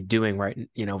can all be doing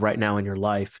right now in your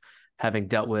life, having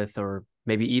dealt with, or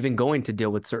maybe even going to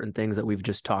deal with certain things that we've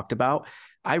just talked about.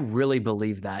 I really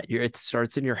believe that it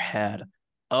starts in your head.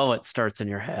 Oh, it starts in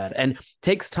your head and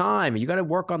takes time. You got to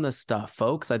work on this stuff,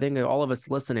 folks. I think all of us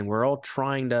listening, we're all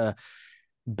trying to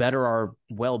better our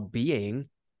well-being,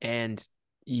 and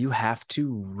you have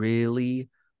to really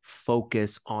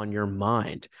focus on your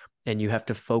mind. And you have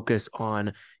to focus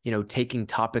on, taking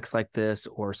topics like this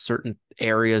or certain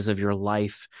areas of your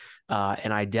life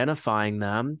and identifying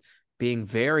them, being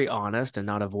very honest and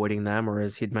not avoiding them, or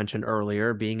as he'd mentioned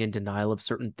earlier, being in denial of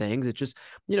certain things. It's just,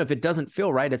 if it doesn't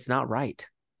feel right, it's not right,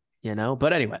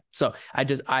 But anyway, so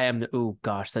oh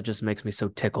gosh, that just makes me so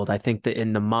tickled. I think that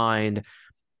in the mind,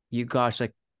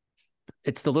 like,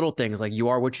 it's the little things, like you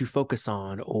are what you focus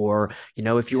on, or,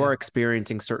 if you are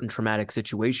experiencing certain traumatic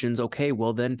situations, okay,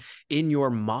 well then in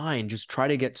your mind, just try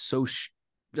to get so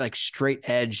straight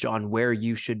edged on where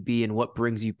you should be and what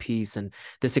brings you peace. And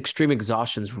this extreme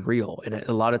exhaustion is real. And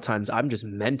a lot of times I'm just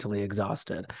mentally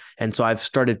exhausted. And so I've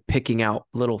started picking out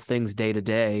little things day to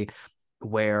day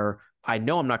where I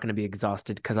know I'm not going to be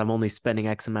exhausted because I'm only spending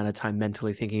X amount of time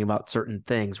mentally thinking about certain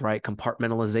things, right?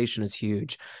 Compartmentalization is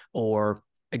huge. Or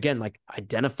again, like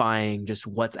identifying just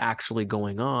what's actually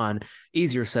going on.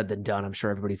 Easier said than done. I'm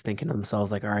sure everybody's thinking to themselves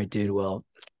like, all right, dude, well,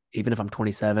 even if I'm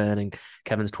 27 and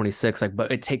Kevin's 26, but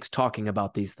it takes talking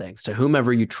about these things to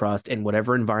whomever you trust in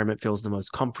whatever environment feels the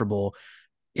most comfortable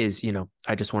is,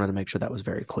 I just wanted to make sure that was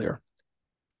very clear.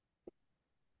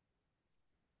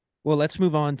 Well, let's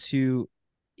move on to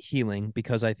healing,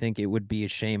 because I think it would be a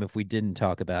shame if we didn't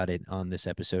talk about it on this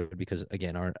episode, because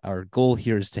again, our goal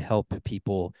here is to help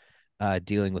people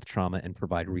dealing with trauma and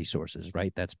provide resources,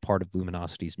 right? That's part of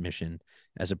Luminosity's mission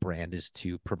as a brand, is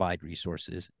to provide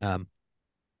resources.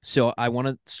 So I want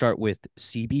to start with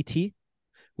CBT,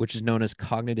 which is known as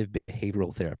cognitive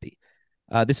behavioral therapy.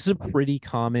 This is a pretty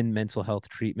common mental health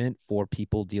treatment for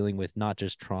people dealing with not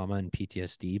just trauma and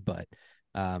PTSD, but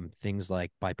things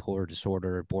like bipolar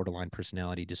disorder, borderline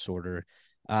personality disorder.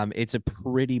 It's a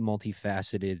pretty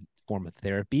multifaceted form of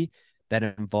therapy that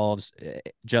involves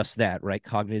just that, right?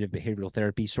 Cognitive behavioral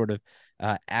therapy, sort of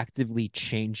actively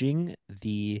changing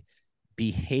the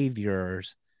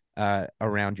behaviors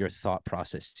around your thought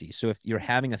processes. So if you're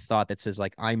having a thought that says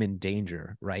like, I'm in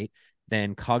danger, right?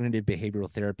 Then cognitive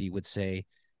behavioral therapy would say,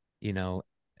 you know,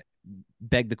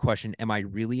 beg the question, am I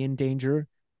really in danger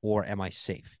or am I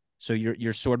safe? So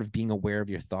you're sort of being aware of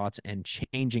your thoughts and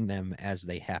changing them as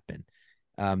they happen.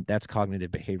 That's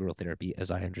cognitive behavioral therapy, as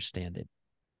I understand it.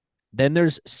 Then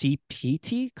there's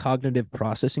CPT, cognitive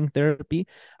processing therapy.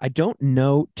 I don't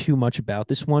know too much about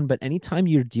this one, but anytime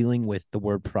you're dealing with the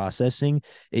word processing,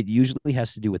 it usually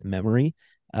has to do with memory.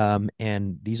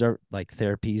 And these are like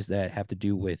therapies that have to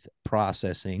do with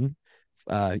processing,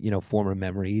 former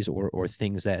memories or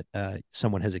things that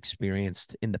someone has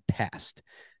experienced in the past,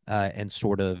 and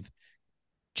sort of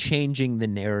changing the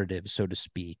narrative, so to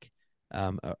speak,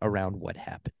 around what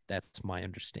happened. That's my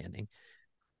understanding.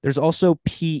 There's also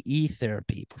PE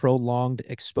therapy, prolonged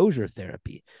exposure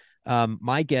therapy.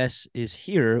 My guess is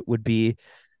here would be,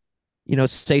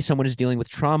 say someone is dealing with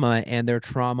trauma and their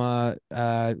trauma,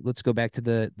 let's go back to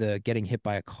the getting hit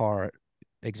by a car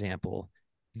example.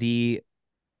 The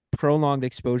prolonged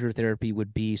exposure therapy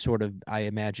would be sort of, I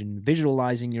imagine,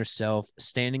 visualizing yourself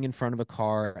standing in front of a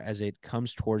car as it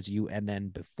comes towards you, and then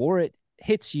before it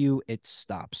hits you, it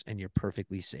stops and you're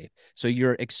perfectly safe. So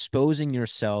you're exposing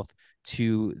yourself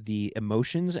to the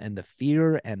emotions and the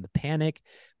fear and the panic,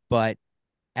 but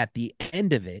at the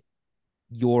end of it,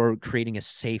 you're creating a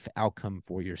safe outcome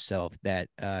for yourself that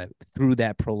through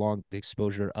that prolonged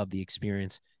exposure of the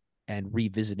experience and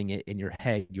revisiting it in your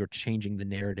head, you're changing the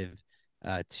narrative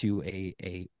to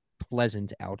a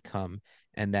pleasant outcome,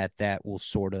 and that will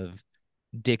sort of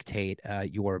dictate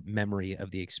your memory of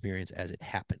the experience as it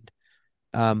happened.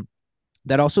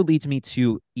 That also leads me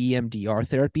to EMDR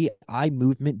therapy, eye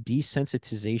movement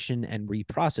desensitization and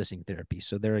reprocessing therapy.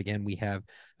 So there again, we have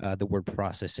the word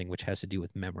processing, which has to do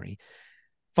with memory.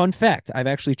 Fun fact, I've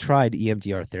actually tried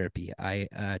EMDR therapy.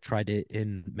 I tried it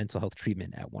in mental health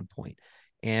treatment at one point,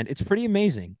 and it's pretty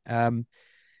amazing.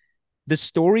 The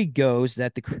story goes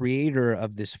that the creator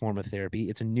of this form of therapy,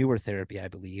 it's a newer therapy, I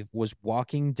believe, was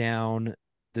walking down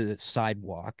the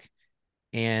sidewalk,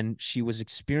 and she was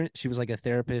like a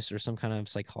therapist or some kind of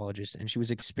psychologist, and she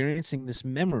was experiencing this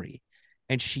memory,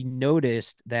 and she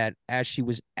noticed that as she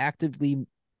was actively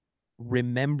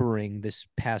remembering this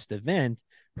past event,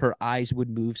 her eyes would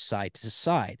move side to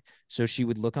side. So she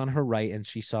would look on her right and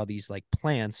she saw these like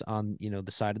plants on,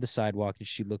 the side of the sidewalk. And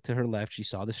she looked to her left, she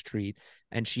saw the street,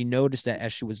 and she noticed that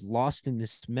as she was lost in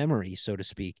this memory, so to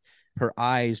speak, her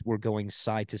eyes were going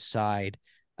side to side,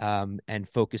 and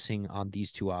focusing on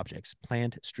these two objects,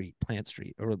 plant, street,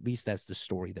 or at least that's the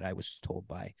story that I was told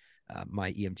by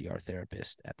my EMDR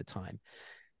therapist at the time.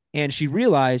 And she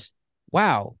realized,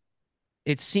 wow,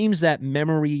 it seems that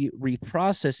memory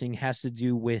reprocessing has to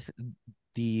do with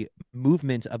the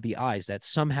movement of the eyes, that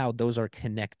somehow those are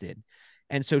connected.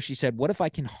 And so she said, what if I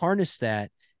can harness that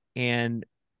and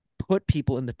put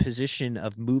people in the position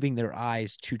of moving their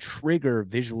eyes to trigger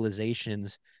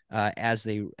visualizations as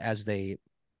they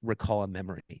recall a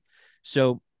memory?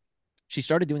 So she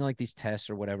started doing like these tests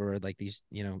or whatever, like these,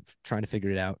 trying to figure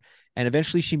it out. And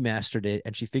eventually she mastered it.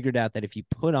 And she figured out that if you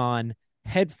put on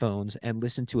headphones and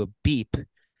listen to a beep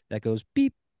that goes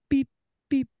beep, beep,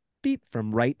 beep, beep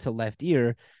from right to left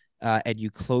ear, and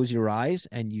you close your eyes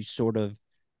and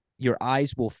your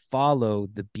eyes will follow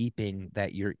the beeping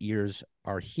that your ears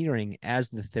are hearing as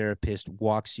the therapist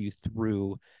walks you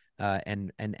through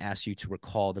and asks you to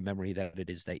recall the memory that it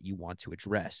is that you want to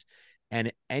address.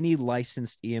 And any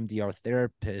licensed EMDR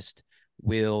therapist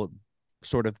will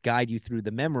sort of guide you through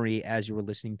the memory as you were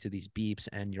listening to these beeps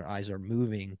and your eyes are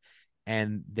moving,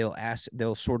 and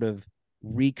they'll sort of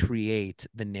recreate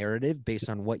the narrative based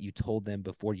on what you told them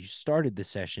before you started the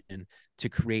session to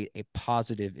create a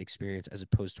positive experience as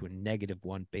opposed to a negative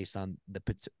one based on the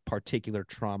particular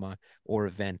trauma or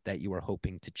event that you are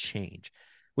hoping to change,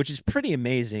 which is pretty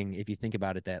amazing if you think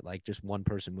about it, that like just one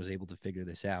person was able to figure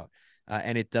this out.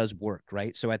 And it does work,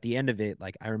 right? So at the end of it,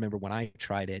 like I remember when I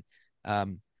tried it,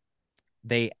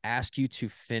 they ask you to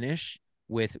finish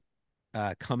with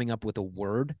coming up with a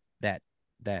word that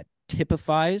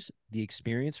typifies the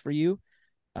experience for you.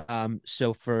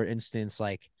 So for instance,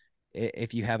 like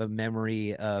if you have a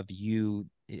memory of you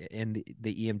in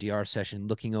the EMDR session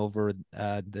looking over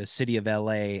the city of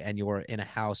LA and you're in a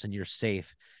house and you're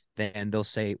safe, then they'll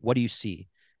say, "What do you see?"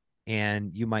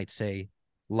 And you might say,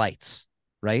 "Lights,"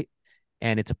 right?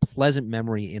 And it's a pleasant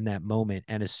memory in that moment.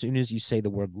 And as soon as you say the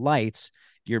word lights,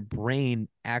 your brain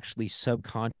actually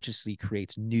subconsciously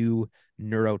creates new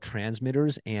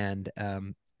neurotransmitters and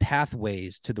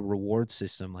pathways to the reward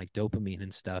system, like dopamine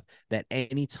and stuff, that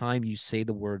anytime you say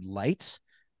the word lights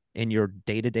in your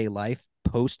day-to-day life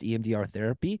post EMDR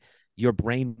therapy, your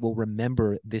brain will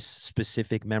remember this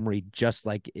specific memory just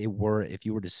like it were if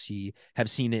you were to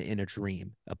have seen it in a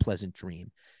dream, a pleasant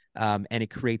dream. And it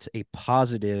creates a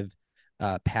positive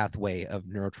pathway of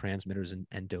neurotransmitters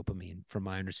and dopamine, from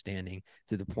my understanding,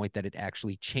 to the point that it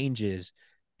actually changes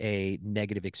a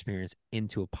negative experience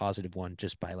into a positive one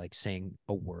just by like saying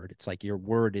a word. It's like your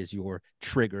word is your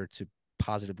trigger to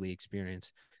positively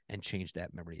experience and change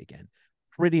that memory again.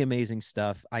 Pretty amazing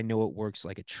stuff. I know it works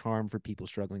like a charm for people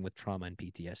struggling with trauma and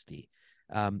PTSD.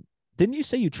 Didn't you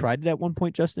say you tried it at one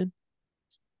point, Justin?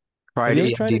 Tried Have you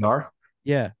ever tried it? EMDR?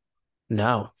 Yeah.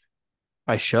 No,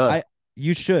 I should.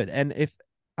 You should. And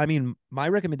I mean, my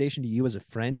recommendation to you as a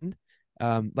friend,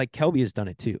 like Kelby has done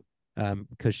it too,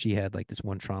 because she had like this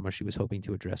one trauma she was hoping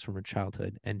to address from her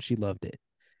childhood, and she loved it.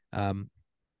 I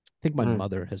think my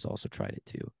mother has also tried it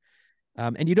too.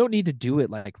 And you don't need to do it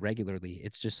like regularly.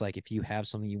 It's just like if you have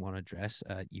something you want to address,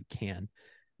 you can.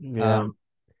 Yeah.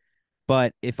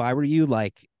 But if I were you,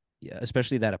 like,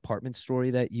 especially that apartment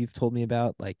story that you've told me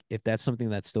about, like if that's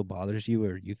something that still bothers you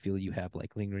or you feel you have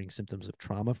like lingering symptoms of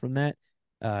trauma from that,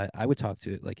 I would talk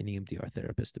to like an EMDR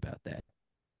therapist about that.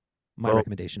 My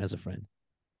recommendation as a friend.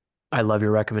 I love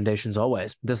your recommendations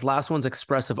always. This last one's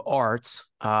expressive arts,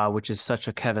 which is such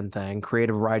a Kevin thing,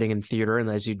 creative writing and theater. And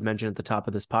as you'd mentioned at the top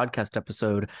of this podcast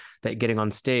episode, that getting on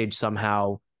stage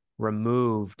somehow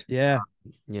removed,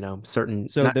 certain,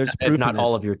 so there's proof not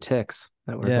all of your tics.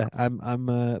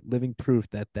 I'm living proof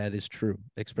that is true.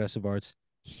 Expressive arts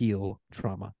heal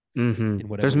trauma.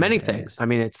 Mm-hmm. There's many things. I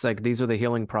mean, it's like these are the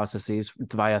healing processes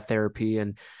via therapy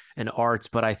and arts.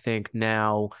 But I think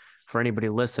now, for anybody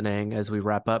listening, as we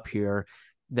wrap up here,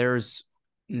 there's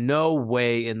no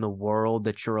way in the world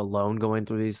that you're alone going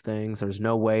through these things. There's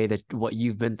no way that what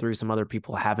you've been through, some other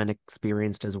people haven't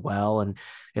experienced as well. And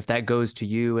if that goes to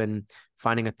you and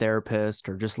finding a therapist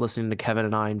or just listening to Kevin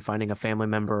and I and finding a family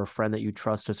member or friend that you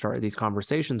trust to start these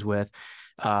conversations with,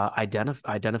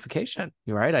 identification,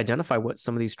 right? Identify what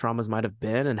some of these traumas might have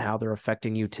been and how they're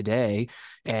affecting you today.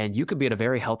 And you could be at a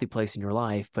very healthy place in your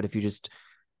life, but if you just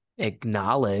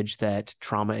acknowledge that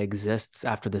trauma exists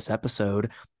after this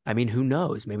episode, I mean, who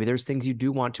knows? Maybe there's things you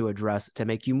do want to address to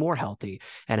make you more healthy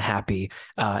and happy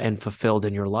and fulfilled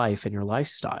in your life and your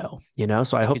lifestyle,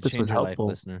 So I hope this was helpful.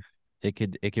 Life, listener. It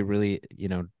could really,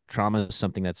 trauma is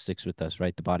something that sticks with us,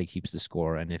 right? The body keeps the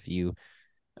score. And if you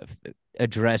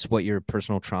address what your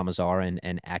personal traumas are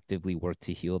and actively work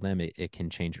to heal them, it can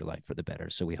change your life for the better.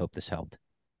 So we hope this helped.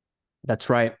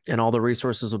 That's right. And all the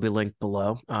resources will be linked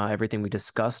below. Everything we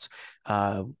discussed.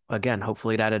 Again,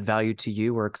 hopefully it added value to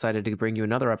you. We're excited to bring you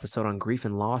another episode on grief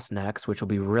and loss next, which will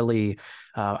be really,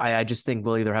 I just think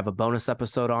we'll either have a bonus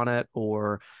episode on it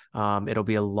or it'll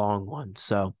be a long one.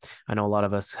 So I know a lot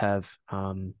of us have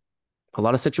a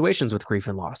lot of situations with grief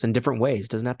and loss in different ways.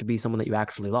 It doesn't have to be someone that you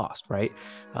actually lost, right?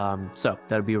 So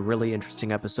that'll be a really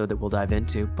interesting episode that we'll dive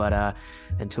into. But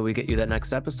until we get you that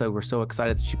next episode, we're so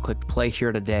excited that you clicked play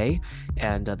here today.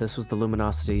 And this was the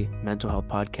Luminosity Mental Health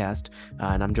Podcast.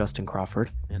 And I'm Justin Crawford.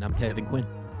 And I'm Kevin Quinn.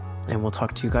 And we'll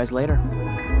talk to you guys later.